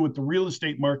to do with the real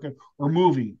estate market or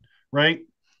moving, right?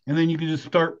 And then you can just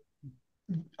start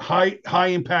high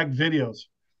impact videos,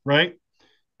 right?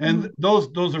 And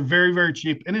those are very, very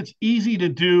cheap. And it's easy to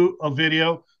do a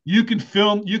video. You can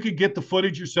get the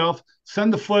footage yourself,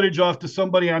 send the footage off to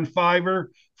somebody on Fiverr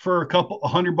for $100,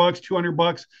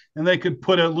 $200, and they could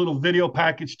put a little video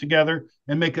package together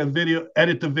and make a video,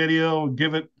 edit the video, and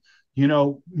give it,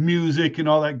 music and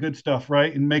all that good stuff,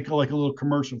 right? And make like a little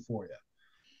commercial for you.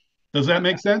 Does that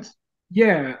make sense?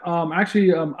 Yeah.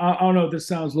 Actually, I don't know if this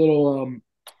sounds a little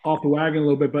off the wagon a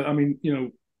little bit, but I mean,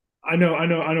 I know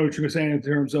what you're saying in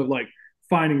terms of like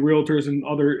finding realtors and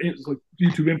other like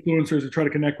YouTube influencers to try to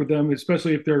connect with them,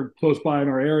 especially if they're close by in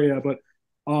our area. But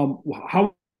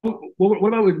what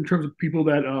about in terms of people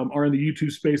that are in the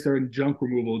YouTube space that are in junk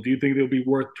removal? Do you think it would be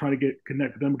worth trying to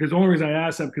connect with them? Because the only reason I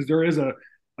ask that, because there is a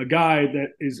guy that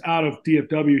is out of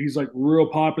DFW. He's like real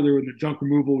popular in the junk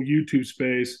removal YouTube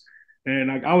space.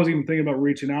 And I was even thinking about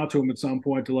reaching out to him at some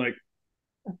point to like,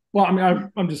 well, I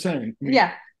mean, I'm just saying. I mean,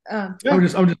 yeah. I'm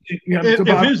just yeah.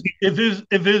 If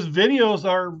his videos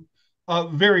are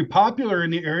very popular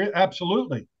in the area,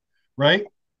 absolutely, right?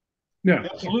 Yeah,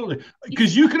 absolutely.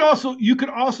 Because you could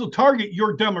also target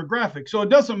your demographic. So it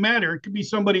doesn't matter. It could be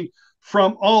somebody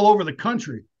from all over the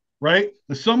country, right?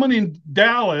 If someone in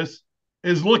Dallas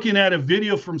is looking at a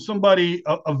video from somebody,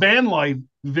 a van life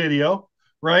video,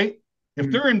 right? If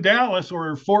they're in Dallas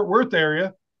or Fort Worth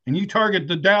area, and you target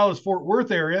the Dallas Fort Worth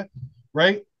area,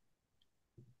 right?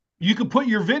 You could put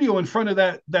your video in front of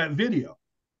that video,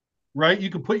 right?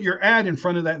 You could put your ad in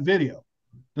front of that video.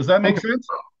 Does that make sense?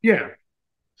 Yeah.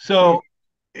 So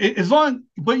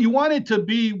but you want it to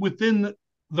be within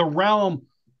the realm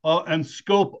and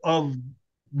scope of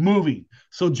moving.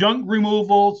 So junk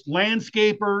removals,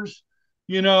 landscapers,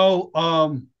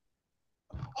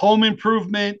 home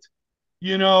improvement,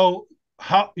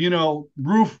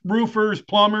 roofers,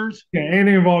 plumbers. Yeah,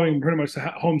 anything involving pretty much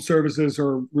home services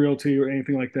or realty or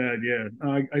anything like that. Yeah,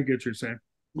 I get what you're saying.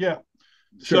 Yeah.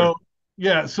 Sure. So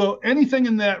yeah, so anything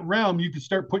in that realm, you can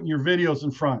start putting your videos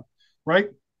in front, right?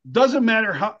 Doesn't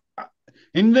matter how,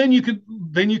 and then you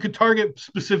could target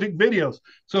specific videos.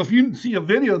 So if you see a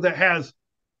video that has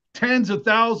tens of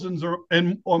thousands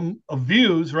of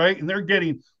views, right, and they're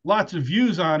getting lots of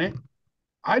views on it,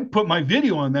 I'd put my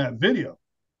video on that video.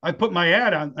 I put my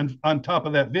ad on top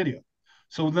of that video.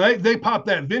 So they pop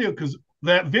that video because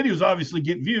that video is obviously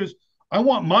getting views. I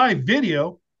want my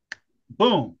video,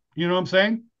 boom. You know what I'm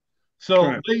saying? So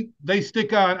Right. they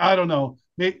stick on, I don't know,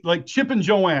 like Chip and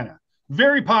Joanna.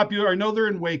 Very popular. I know they're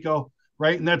in Waco,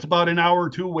 right? And that's about an hour or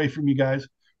two away from you guys,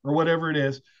 or whatever it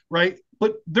is, right?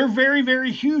 But they're very,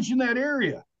 very huge in that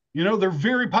area. They're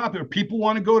very popular. People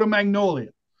want to go to Magnolia,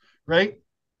 right?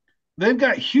 They've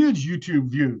got huge YouTube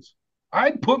views.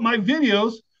 I'd put my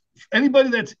videos, anybody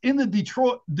that's in the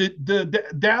Detroit, the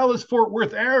Dallas Fort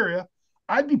Worth area,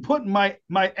 I'd be putting my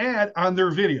ad on their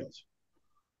videos.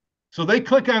 So they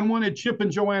click on one of Chip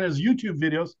and Joanna's YouTube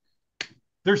videos,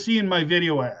 they're seeing my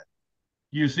video ad.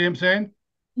 You see what I'm saying?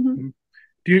 Mm-hmm. Mm-hmm.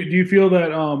 Do you feel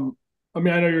that I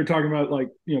mean, I know you're talking about like,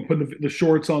 putting the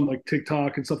shorts on like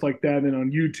TikTok and stuff like that, and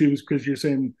on YouTube is because you're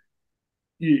saying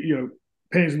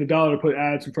pays in the dollar to put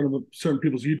ads in front of certain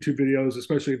people's YouTube videos,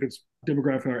 especially if it's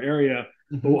demographic in our area.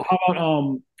 Mm-hmm. But how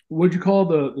about what'd you call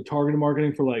the targeted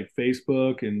marketing for like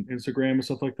Facebook and Instagram and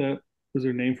stuff like that? Is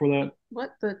there a name for that? What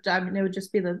the? I mean, it would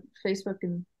just be the Facebook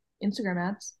and Instagram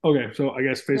ads. Okay, so I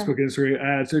guess Yeah. Facebook, Instagram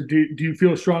ads. So do you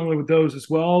feel strongly with those as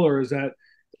well, or is that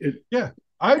it? Yeah,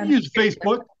 I'd And use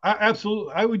Facebook.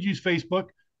 I would use Facebook,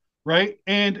 right?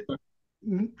 And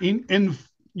and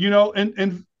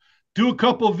do a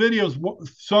couple of videos,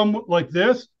 some like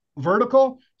this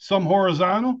vertical, some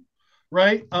horizontal,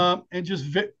 right? And just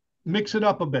mix it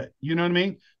up a bit. You know what I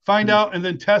mean? Find out and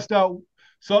then test out.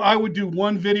 So I would do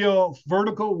one video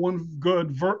vertical, one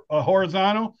good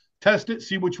horizontal, test it,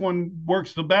 see which one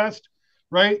works the best,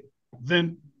 right?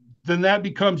 Then then that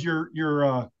becomes your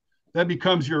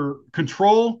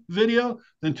control video.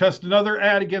 Then test another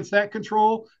ad against that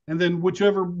control, and then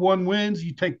whichever one wins,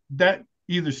 you take that,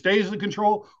 either stays the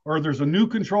control or there's a new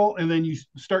control, and then you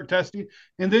start testing.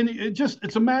 And then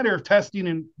it's a matter of testing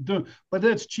and doing. But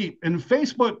that's cheap. And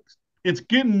Facebook, it's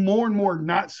getting more and more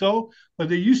not so. But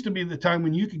there used to be the time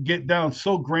when you could get down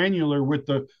so granular with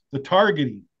the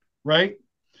targeting, right?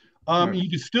 Right. You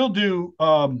can still do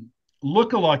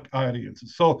lookalike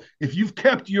audiences. So if you've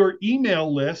kept your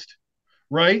email list,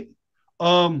 right,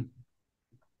 um,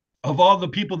 of all the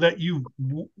people that you've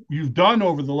done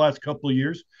over the last couple of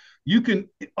years, you can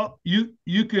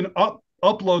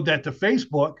upload that to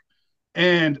Facebook,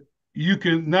 and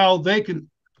they can,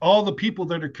 all the people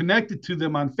that are connected to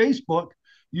them on Facebook,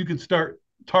 you can start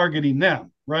targeting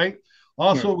them, right?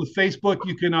 Also Right. with Facebook,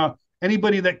 you can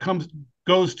anybody that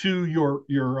goes to your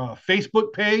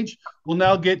Facebook page will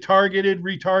now get targeted,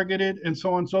 retargeted, and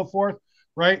so on and so forth,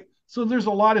 right? So there's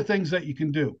a lot of things that you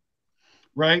can do,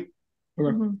 right?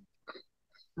 Okay. mm-hmm.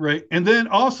 Right. And then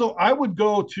also I'd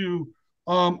go on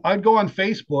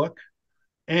Facebook,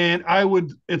 and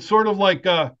it's sort of like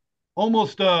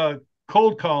almost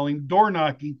cold calling, door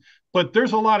knocking, but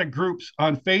there's a lot of groups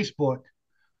on Facebook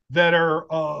that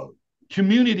are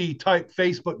community type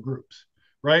Facebook groups,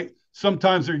 right?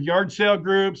 Sometimes they're yard sale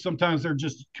groups, sometimes they're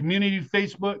just community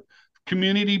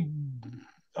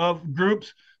of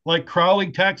groups. Like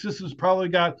Crowley, Texas has probably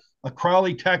got a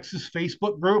Crowley, Texas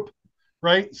Facebook group,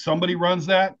 right? Somebody runs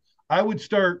that. I would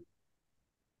start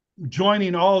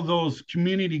joining all of those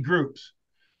community groups.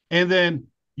 And then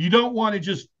you don't want to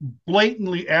just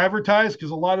blatantly advertise,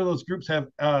 because a lot of those groups have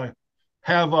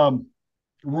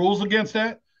rules against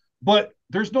that. But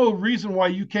there's no reason why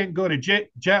you can't go to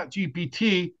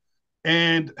ChatGPT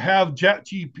and have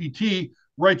ChatGPT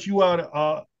write you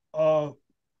out a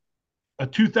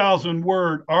 2,000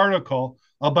 word article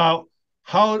about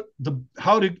how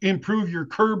to improve your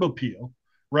curb appeal,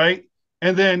 right?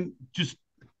 And then just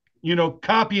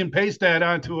copy and paste that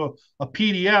onto a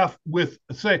PDF with,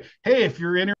 say, hey, if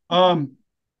you're in,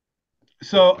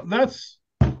 so that's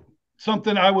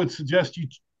something I would suggest you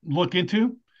look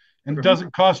into, and Okay.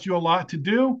 doesn't cost you a lot to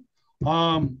do.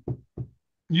 Um,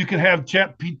 you can have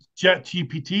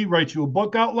ChatGPT write you a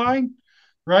book outline,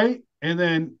 right? And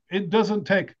then it doesn't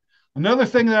take. Another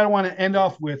thing that I want to end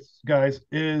off with, guys,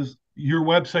 is your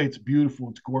website's beautiful.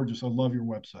 It's gorgeous. I love your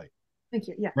website. Thank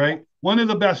you. Yeah. Right? One of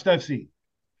the best I've seen.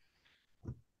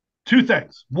 Two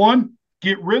things. One,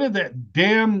 get rid of that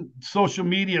damn social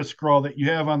media scroll that you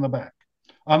have on the back,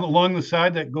 along the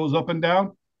side that goes up and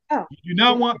down. Oh. You do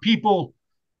not want people.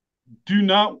 You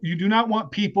do not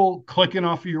want people clicking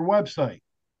off of your website.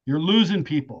 You're losing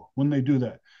people when they do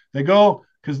that. They go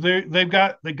because they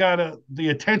got the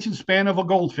attention span of a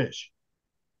goldfish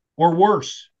or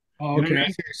worse. Oh, You know okay. what I I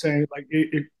mean? see what you're saying. Like,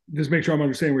 just make sure I'm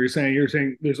understanding what you're saying. You're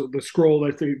saying there's the scroll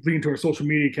that's leading to our social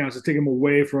media accounts to take them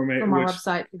away from it. From our Which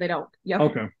website. They don't. Yep.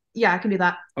 okay, Yeah, I can do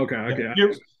that. okay, Yeah.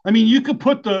 okay. I mean, you could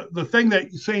put the thing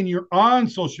that you're saying you're on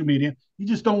social media. You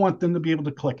just don't want them to be able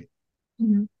to click it.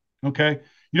 Mm-hmm. Okay.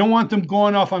 You don't want them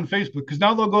going off on Facebook because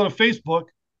now they'll go to Facebook,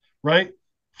 right?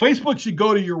 Facebook should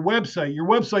go to your website. Your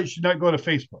website should not go to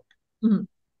Facebook, Mm-hmm.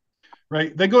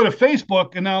 right? They go to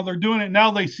Facebook and now they're doing it. Now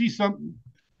they see something.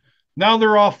 Now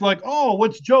they're off like, oh,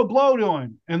 what's Joe Blow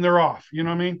doing? And they're off. You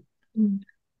know what I mean? Mm-hmm.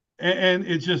 And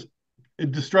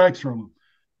it distracts from them.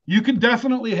 You can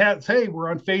definitely have, hey, we're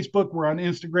on Facebook, we're on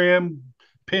Instagram,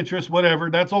 Pinterest,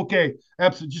 whatever. That's okay.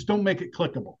 Absolutely. Just don't make it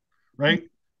clickable, right?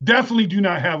 Definitely do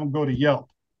not have them go to Yelp.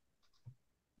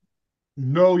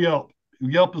 No Yelp.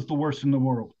 Yelp is the worst in the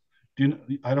world.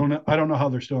 I don't know. I don't know how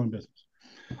they're still in business.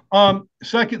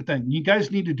 Second thing, you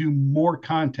guys need to do more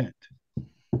content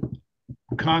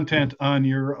on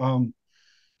your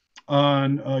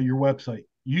website.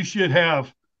 You should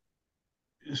have,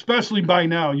 especially by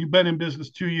now, you've been in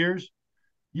business 2 years.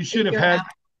 You A should have year and a had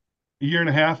half. a year and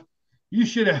a half. You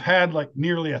should have had like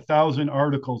nearly 1,000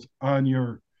 articles on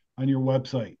your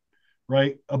website,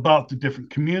 right? About the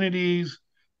different communities,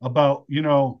 about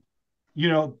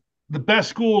the best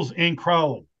schools in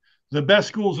Crowley, the best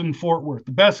schools in Fort Worth,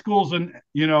 the best schools in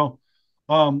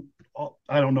um,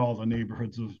 I don't know all the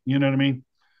neighborhoods of, you know what I mean.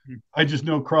 I just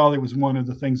know Crowley was one of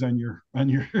the things on your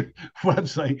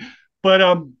website,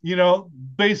 but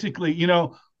basically,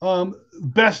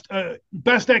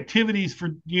 best activities for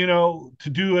to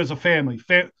do as a family,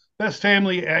 best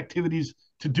family activities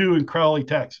to do in Crowley,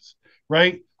 Texas,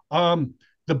 right?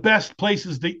 The best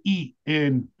places to eat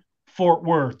in Fort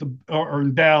Worth or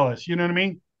in Dallas, you know what I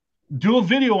mean? Do a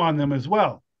video on them as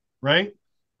well, right?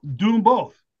 Do them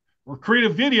both, or create a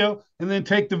video and then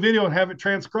take the video and have it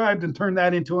transcribed and turn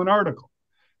that into an article,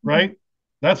 Mm-hmm. right?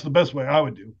 That's the best way I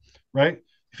would do, right?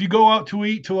 If you go out to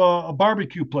eat to a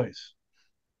barbecue place,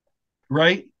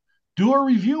 right? Do a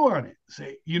review on it.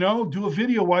 Say, do a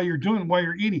video while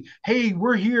you're eating. Hey,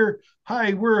 we're here.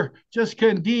 Hi, we're Jessica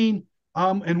and Dean.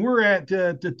 And we're at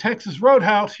the Texas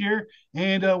Roadhouse here,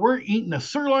 and we're eating a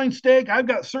sirloin steak. I've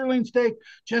got sirloin steak.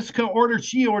 She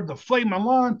ordered the filet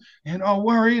mignon, and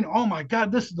we're eating. Oh my God,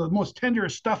 this is the most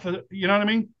tenderest stuff. You know what I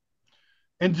mean?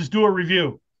 And just do a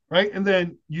review, right? And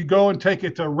then you go and take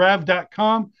it to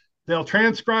rev.com. They'll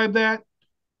transcribe that.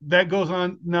 That goes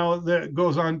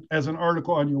on as an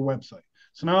article on your website.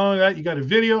 So not only that, you got a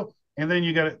video, and then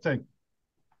you got a thing.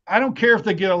 I don't care if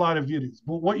they get a lot of views,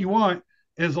 but what you want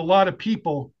is a lot of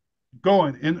people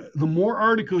going. And the more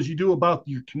articles you do about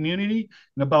your community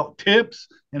and about tips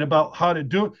and about how to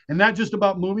do it, and not just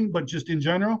about moving, but just in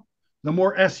general, the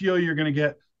more SEO you're going to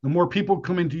get, the more people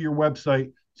come into your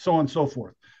website, so on and so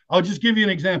forth. I'll just give you an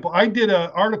example. I did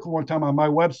an article one time on my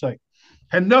website,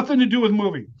 had nothing to do with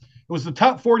moving. It was the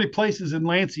top 40 places in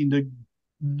Lansing that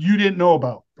you didn't know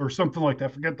about, or something like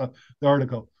that. Forget the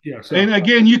article. Yeah. So And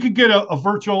again, you could get a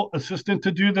virtual assistant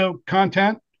to do the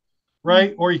content,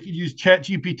 right? Or you could use Chat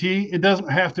GPT. It doesn't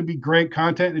have to be great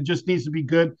content. It just needs to be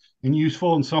good and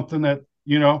useful and something that,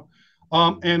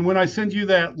 and when I send you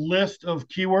that list of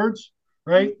keywords,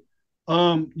 right?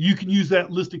 You can use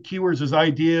that list of keywords as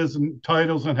ideas and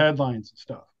titles and headlines and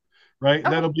stuff, right? Okay.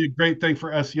 That'll be a great thing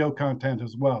for SEO content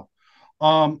as well.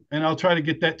 And I'll try to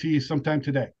get that to you sometime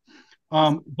today.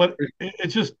 But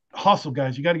it's just hustle,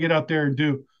 guys. You got to get out there and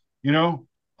do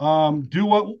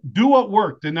what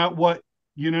worked and not what,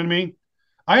 you know what I mean?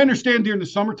 I understand during the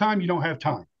summertime, you don't have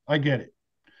time. I get it.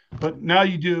 But now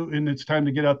you do, and it's time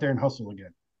to get out there and hustle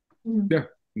again. yeah,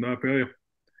 no, I feel you.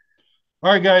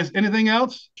 All right, guys. Anything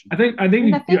else? I think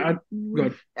yeah.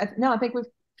 Go ahead. No, I think we've.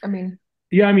 I mean,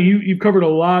 Yeah, I mean, you've covered a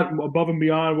lot above and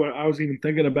beyond what I was even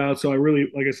thinking about. So I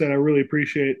really, like I said, I really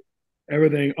appreciate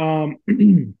everything.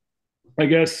 I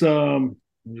guess I'm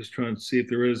just trying to see if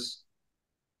there is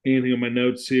anything on my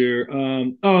notes here.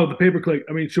 Oh, the pay per click.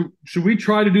 I mean, should we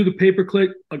try to do the pay per click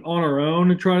like on our own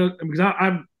and try to, because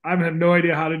I have no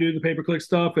idea how to do the pay per click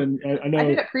stuff, and I know I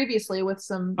did it previously with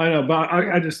some. I know, but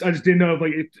I just didn't know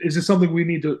if is this something we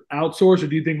need to outsource, or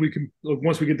do you think we can, like,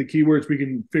 once we get the keywords we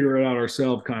can figure it out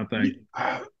ourselves, kind of thing?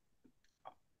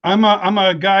 I'm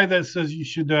a guy that says you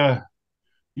should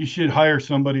hire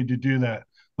somebody to do that.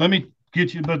 Let me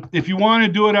get you, but if you want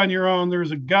to do it on your own,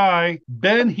 there's a guy,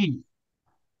 Ben Heath.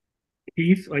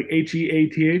 Heath, like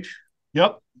Heath.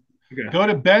 Yep. Okay. Go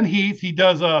to Ben Heath. He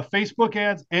does Facebook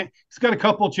ads, and he's got a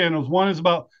couple of channels. One is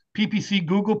about PPC,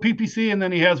 Google PPC, and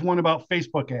then he has one about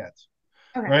Facebook ads.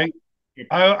 Okay. Right.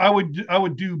 I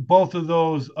would do both of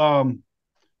those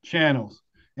channels,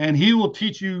 and he will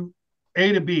teach you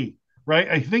A to B. Right?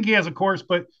 I think he has a course,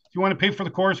 but if you want to pay for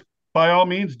the course, by all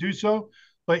means, do so.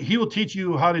 But he will teach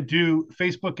you how to do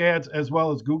Facebook ads as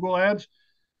well as Google ads.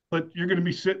 But you're going to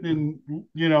be sitting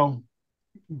in,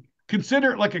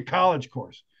 consider it like a college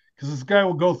course because this guy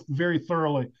will go very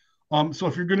thoroughly. So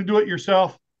if you're going to do it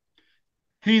yourself,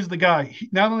 he's the guy.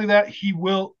 Not only that, he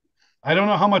will. I don't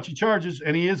know how much he charges,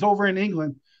 and he is over in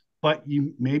England, but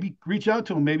you maybe reach out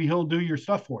to him. Maybe he'll do your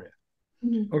stuff for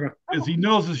you. Okay. Because he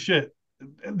knows his shit.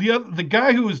 The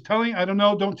guy who was telling, I don't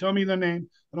know, don't tell me the name.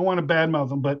 I don't want to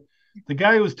badmouth him, but the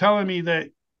guy who was telling me that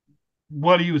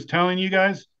what he was telling you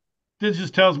guys, this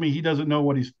just tells me he doesn't know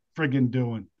what he's friggin'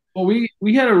 doing. Well,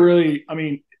 we had a really, I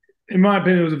mean, in my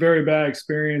opinion, it was a very bad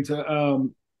experience.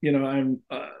 And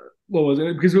what was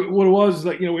it? Because what it was is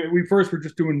like, we first were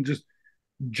just doing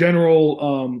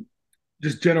general,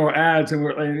 just general ads,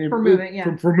 and For moving,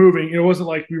 yeah. for moving. It wasn't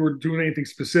like we were doing anything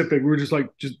specific. We were just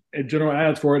general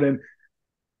ads for it. And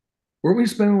weren't we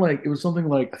spending like, it was something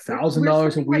like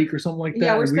 $1,000 a week or something like that?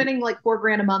 Yeah, we're and spending like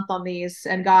 $4,000 a month on these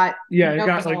and got yeah, no it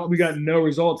got results. like we got no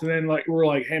results, and then like we're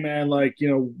like, hey man, like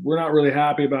we're not really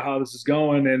happy about how this is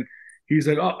going, and he's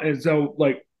like, oh, and so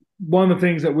like one of the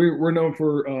things that we're known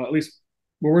for, at least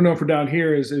what we're known for down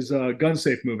here is gun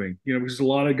safe moving. Because there's a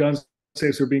lot of gun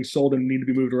safes are being sold and need to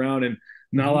be moved around, and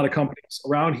not a lot of companies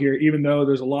around here, even though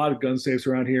there's a lot of gun safes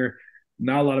around here.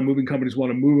 Not a lot of moving companies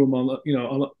want to move them on,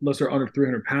 unless they're under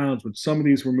 300 pounds. But some of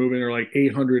these we're moving are like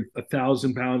 800,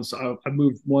 1,000 pounds. I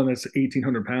moved one that's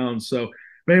 1,800 pounds. So,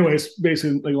 but anyways,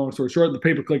 basically, like long story short, the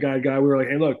pay-per-click ad guy, we were like,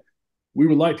 hey, look, we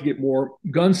would like to get more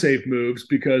gun safe moves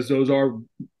because those are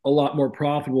a lot more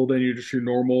profitable than your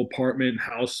normal apartment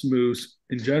house moves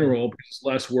in general, because it's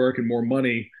less work and more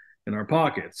money in our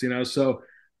pockets. So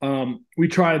we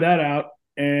tried that out,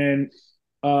 and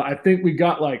I think we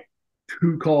got like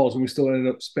 2 calls, and we still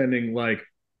ended up spending like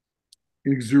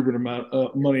an exuberant amount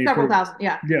of money, several thousand,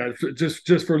 yeah,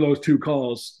 just for those 2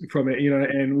 calls from it,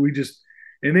 and we just,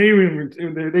 and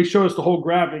they showed us the whole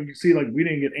graph, and you see like we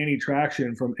didn't get any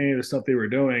traction from any of the stuff they were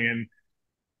doing, and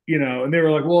and they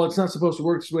were like, well, it's not supposed to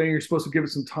work this way, you're supposed to give it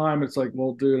some time. It's like,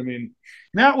 well, dude, I mean,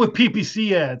 not with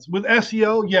PPC ads. With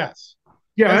SEO, yes.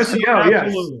 Yeah, SEO,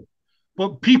 absolutely. Yes.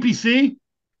 But PPC,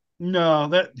 no,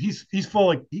 that he's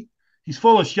full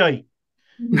of shite.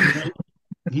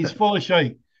 He's full of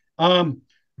shite.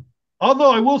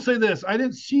 Although I will say this, I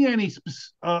didn't see any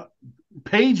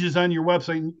pages on your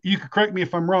website. You could correct me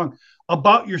if I'm wrong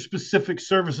about your specific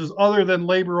services other than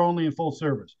labor only and full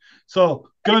service. So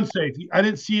gun safety, I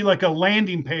didn't see like a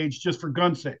landing page just for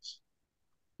gun safes.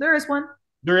 There is one.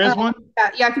 There is one.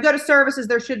 Yeah. If you go to services,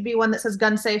 there should be one that says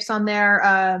gun safes on there.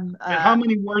 And how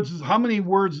many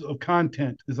words of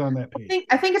content is on that page?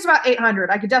 I think it's about 800.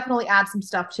 I could definitely add some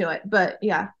stuff to it, but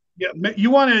yeah. Yeah,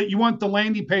 you want the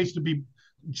landing page to be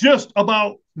just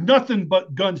about nothing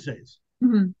but gun safes.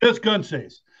 Just gun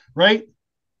safes, right?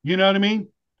 You know what I mean?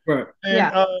 Right. And,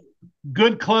 yeah.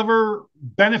 Good, clever,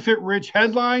 benefit-rich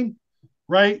headline,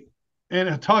 right?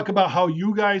 And talk about how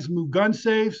you guys move gun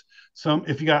safes.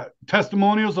 If you got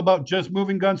testimonials about just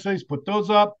moving gun safes, put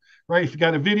those up, right? If you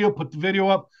got a video, put the video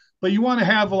up. But you want to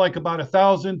have like about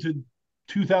 1,000 to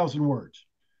 2,000 words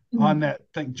on that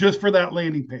thing, just for that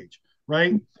landing page,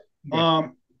 right?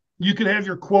 You could have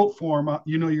your quote form,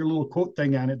 your little quote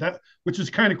thing on it, which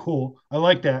is kind of cool. I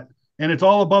like that. And it's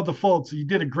all above the fold. So you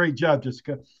did a great job,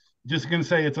 Jessica. Just going to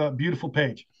say it's a beautiful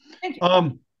page. Thank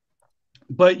you.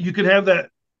 But you could have that,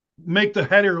 make the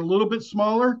header a little bit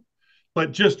smaller,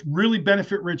 but just really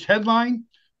benefit rich headline,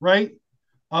 right?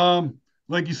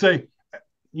 Like you say,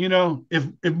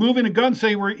 if moving a gun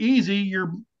say were easy,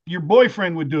 your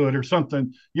boyfriend would do it or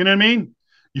something. You know what I mean?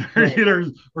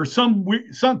 Or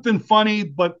something funny,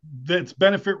 but that's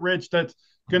benefit rich, that's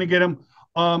going to get them.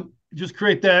 Just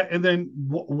create that, and then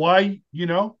why,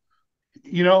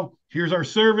 here's our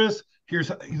service.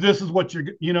 This is what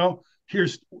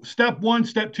here's step 1,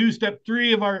 step 2, step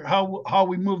 3 of our how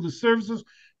we move the services.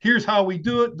 Here's how we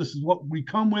do it. This is what we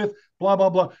come with. Blah blah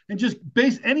blah, and just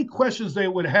base any questions they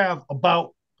would have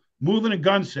about moving a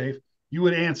gun safe. You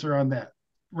would answer on that,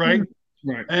 right?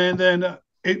 Right. And then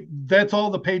that's all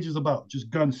the page is about, just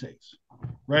gun safes,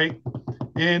 right?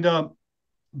 And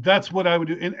that's what I would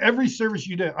do in every service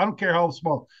you did. I don't care how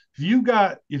small. If you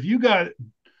got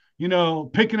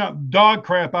picking up dog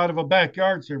crap out of a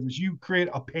backyard service, you create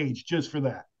a page just for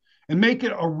that and make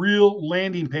it a real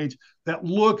landing page that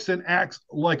looks and acts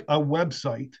like a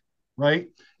website, right?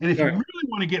 And if you really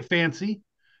want to get fancy,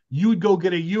 you would go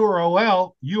get a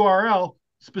URL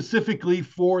specifically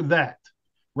for that,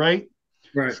 right?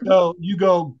 Right. So you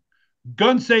go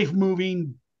gun safe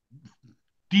moving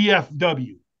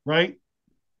DFW, right?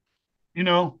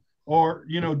 Or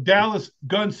Dallas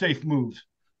gun safe movers,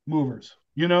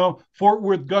 Fort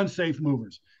Worth gun safe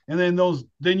movers. And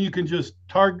then you can just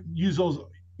use those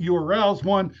URLs,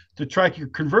 one, to track your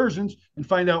conversions and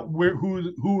find out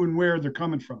who and where they're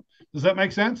coming from. Does that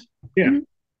make sense? Yeah.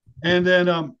 And then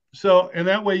and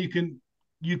that way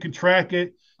you can track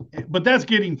it, but that's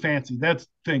getting fancy. That's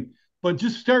the thing. But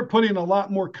just start putting a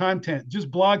lot more content,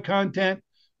 just blog content.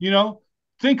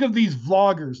 Think of these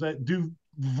vloggers that do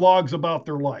vlogs about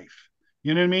their life.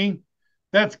 You know what I mean?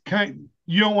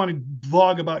 You don't want to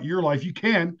vlog about your life. You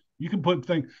can put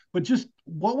things, but just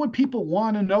what would people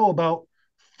want to know about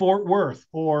Fort Worth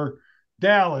or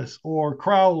Dallas or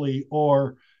Crowley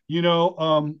or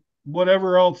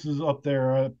whatever else is up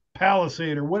there,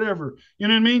 Palisade or whatever. You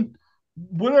know what I mean?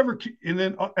 Whatever. And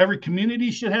then every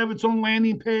community should have its own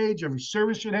landing page. Every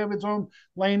service should have its own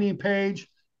landing page.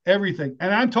 Everything.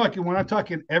 And when I'm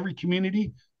talking every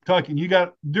community,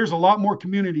 there's a lot more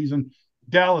communities in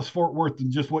Dallas, Fort Worth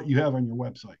than just what you have on your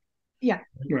website. Yeah.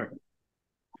 Right.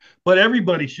 But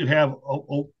everybody should have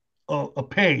a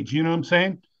page, you know what I'm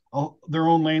saying? Their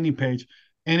own landing page.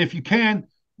 And if you can,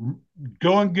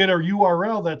 go and get our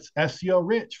URL that's SEO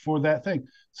rich for that thing.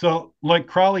 So like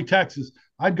Crowley, Texas,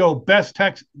 I'd go best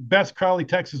Crowley,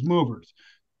 Texas movers,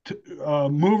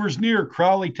 movers near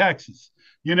Crowley, Texas.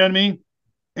 You know what I mean?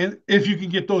 And if you can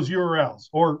get those URLs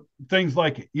or things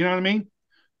like it, you know what I mean?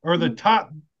 Or the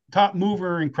top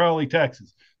mover in Crowley,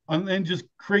 Texas, and then just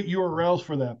create URLs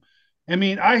for them. I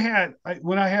mean,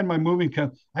 when I had my moving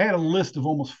company, I had a list of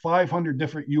almost 500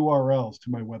 different URLs to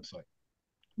my website.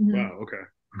 Wow. Okay.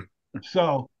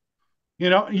 So,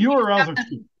 URLs are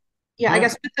cheap. Yeah, I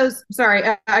guess with those, sorry,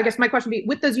 I guess my question would be,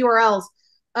 with those URLs,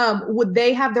 would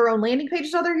they have their own landing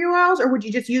pages on their URLs, or would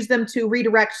you just use them to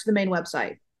redirect to the main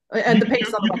website and the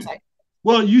pages on the website?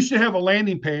 Well, you should have a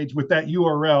landing page with that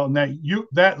URL, and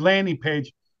that landing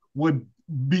page would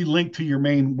be linked to your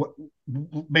main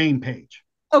page.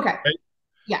 Okay. Right?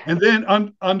 Yeah. And then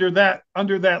under that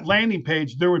landing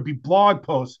page, there would be blog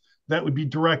posts that would be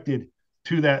directed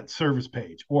to that service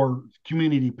page or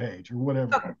community page or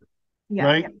whatever. Okay. Yeah.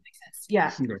 Right? Yeah, that makes sense.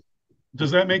 Yeah.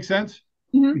 Does that make sense?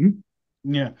 Mm-hmm.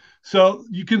 Yeah. So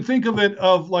you can think of it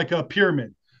of like a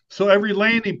pyramid. So every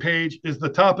landing page is the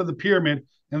top of the pyramid,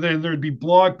 and then there'd be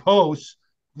blog posts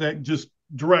that just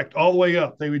direct all the way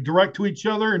up. They would direct to each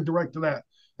other and direct to that.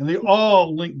 And they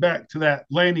all link back to that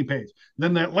landing page.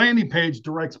 Then that landing page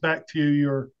directs back to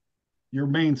your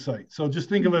main site. So just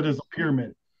think of it as a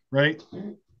pyramid, right?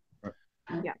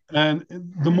 Yeah. And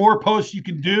the more posts you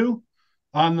can do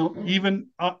on even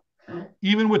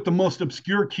with the most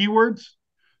obscure keywords,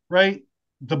 right,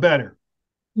 the better.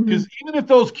 Because even if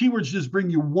those keywords just bring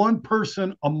you one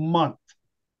person a month,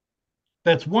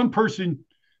 that's one person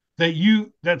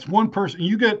you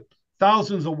get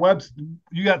thousands of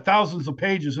you got thousands of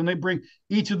pages, and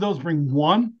each of those bring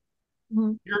one.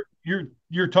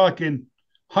 You're talking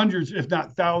hundreds, if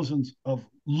not thousands, of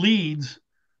leads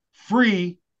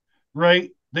free,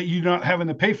 right? That you're not having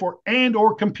to pay for and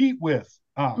or compete with.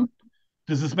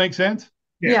 Does this make sense?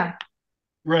 Yeah.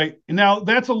 Right. And now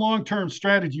that's a long-term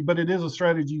strategy, but it is a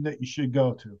strategy that you should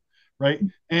go to. Right.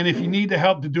 And if you need the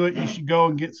help to do it, you should go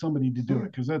and get somebody to do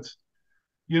it, because that's,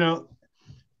 and now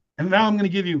I'm going to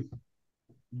give you,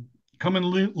 come and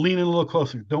lean in a little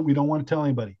closer. We don't want to tell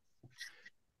anybody.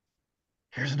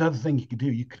 Here's another thing you could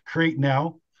do. You could create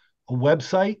now a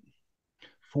website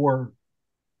for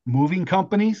moving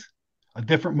companies, a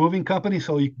different moving company.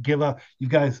 So you can you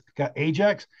guys got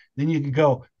Ajax, then you could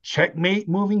go Checkmate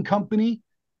Moving Company,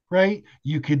 right?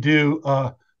 You could do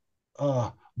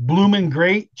Bloom and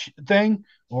Great thing,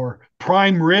 or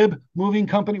Prime Rib Moving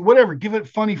Company, whatever. Give it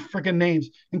funny freaking names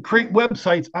and create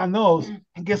websites on those.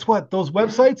 And guess what? Those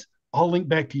websites all link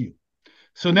back to you.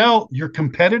 So now your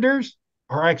competitors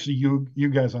are actually you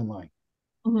guys online.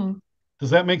 Does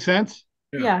that make sense?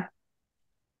 Yeah.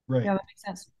 Right. Yeah, that makes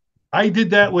sense. I did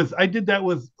that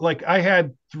with like, I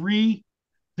had 3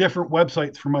 different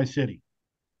websites for my city.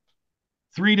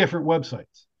 3 different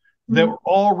websites that were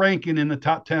all ranking in the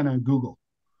top 10 on Google.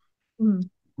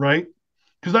 Right?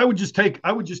 Because I would just take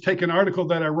an article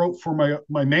that I wrote for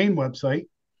my main website,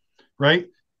 right?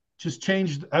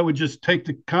 I would just take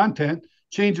the content,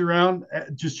 change it around,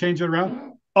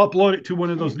 upload it to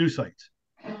one of those new sites.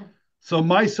 So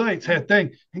my sites had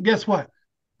thing, and guess what?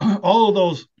 All of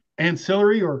those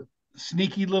ancillary or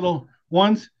sneaky little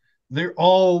ones, they're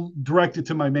all directed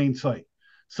to my main site.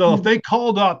 So if they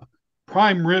called up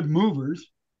Prime Rib Movers,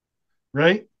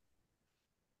 right,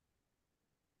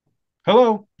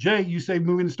 Hello, Jay. You say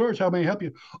moving to storage. How may I help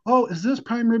you? Oh, is this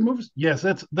Prime Removers? Yes,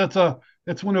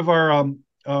 that's one of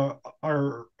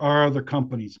our other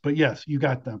companies. But yes, you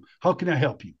got them. How can I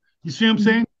help you? You see what I'm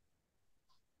saying?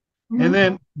 And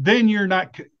Mhm. then you're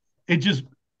not. It just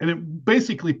and it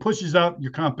basically pushes out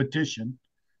your competition,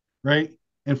 right?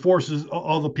 And forces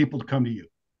all the people to come to you,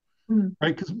 Mhm.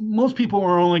 right? Because most people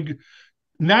are only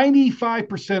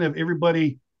 95% of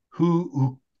everybody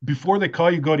who before they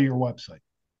call you go to your website.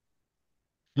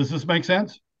 Does this make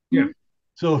sense? Yeah. Mhm.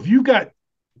 So if you got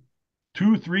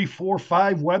two, three, four,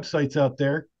 five websites out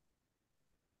there,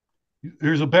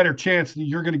 there's a better chance that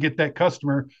you're going to get that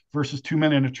customer versus two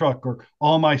men in a truck or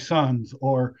all my sons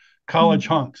or college Mhm.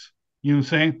 hunks. You know what I'm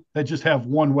saying? That just have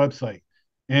one website.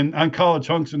 And on college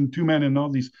hunks and two men and all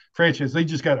these franchises, they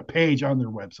just got a page on their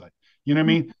website. You know what I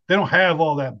mean? They don't have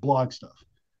all that blog stuff.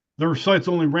 Their site's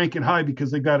only ranking high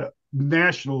because they got a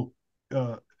national uh,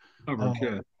 uh, Coverage.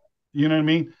 Yeah. you know what I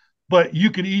mean? But you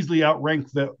could easily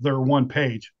outrank their one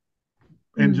page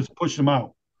and Mhm. just push them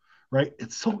out, right?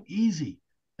 It's so easy.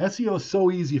 SEO is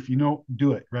so easy if you don't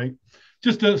do it, right?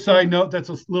 Just a side note, that's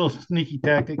a little sneaky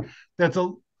tactic. That's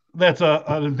a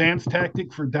an advanced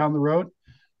tactic for down the road.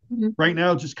 Mhm. Right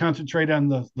now, just concentrate on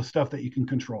the stuff that you can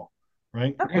control,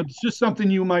 right? Okay. But it's just something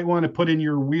you might want to put in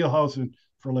your wheelhouse and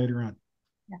for later on.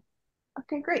 Yeah.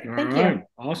 Okay, great. All Thank you. right. You're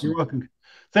Awesome. welcome.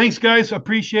 Thanks, guys.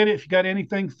 Appreciate it. If you got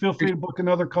anything, feel free to book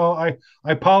another call. I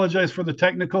apologize for the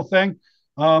technical thing.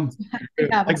 Um,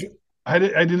 It I, happens. I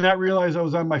did not realize I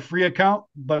was on my free account,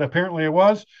 but apparently I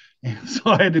was. And so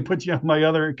I had to put you on my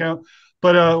other account.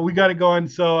 But we got to go on.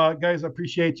 So, guys, I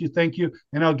appreciate you. Thank you.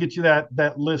 And I'll get you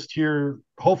that list here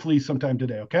hopefully sometime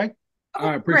today. Okay. All Okay,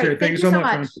 right. Appreciate great. it. Thank you Thank you so so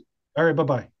much, much. man. All right. Bye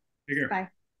bye. Take care. Bye.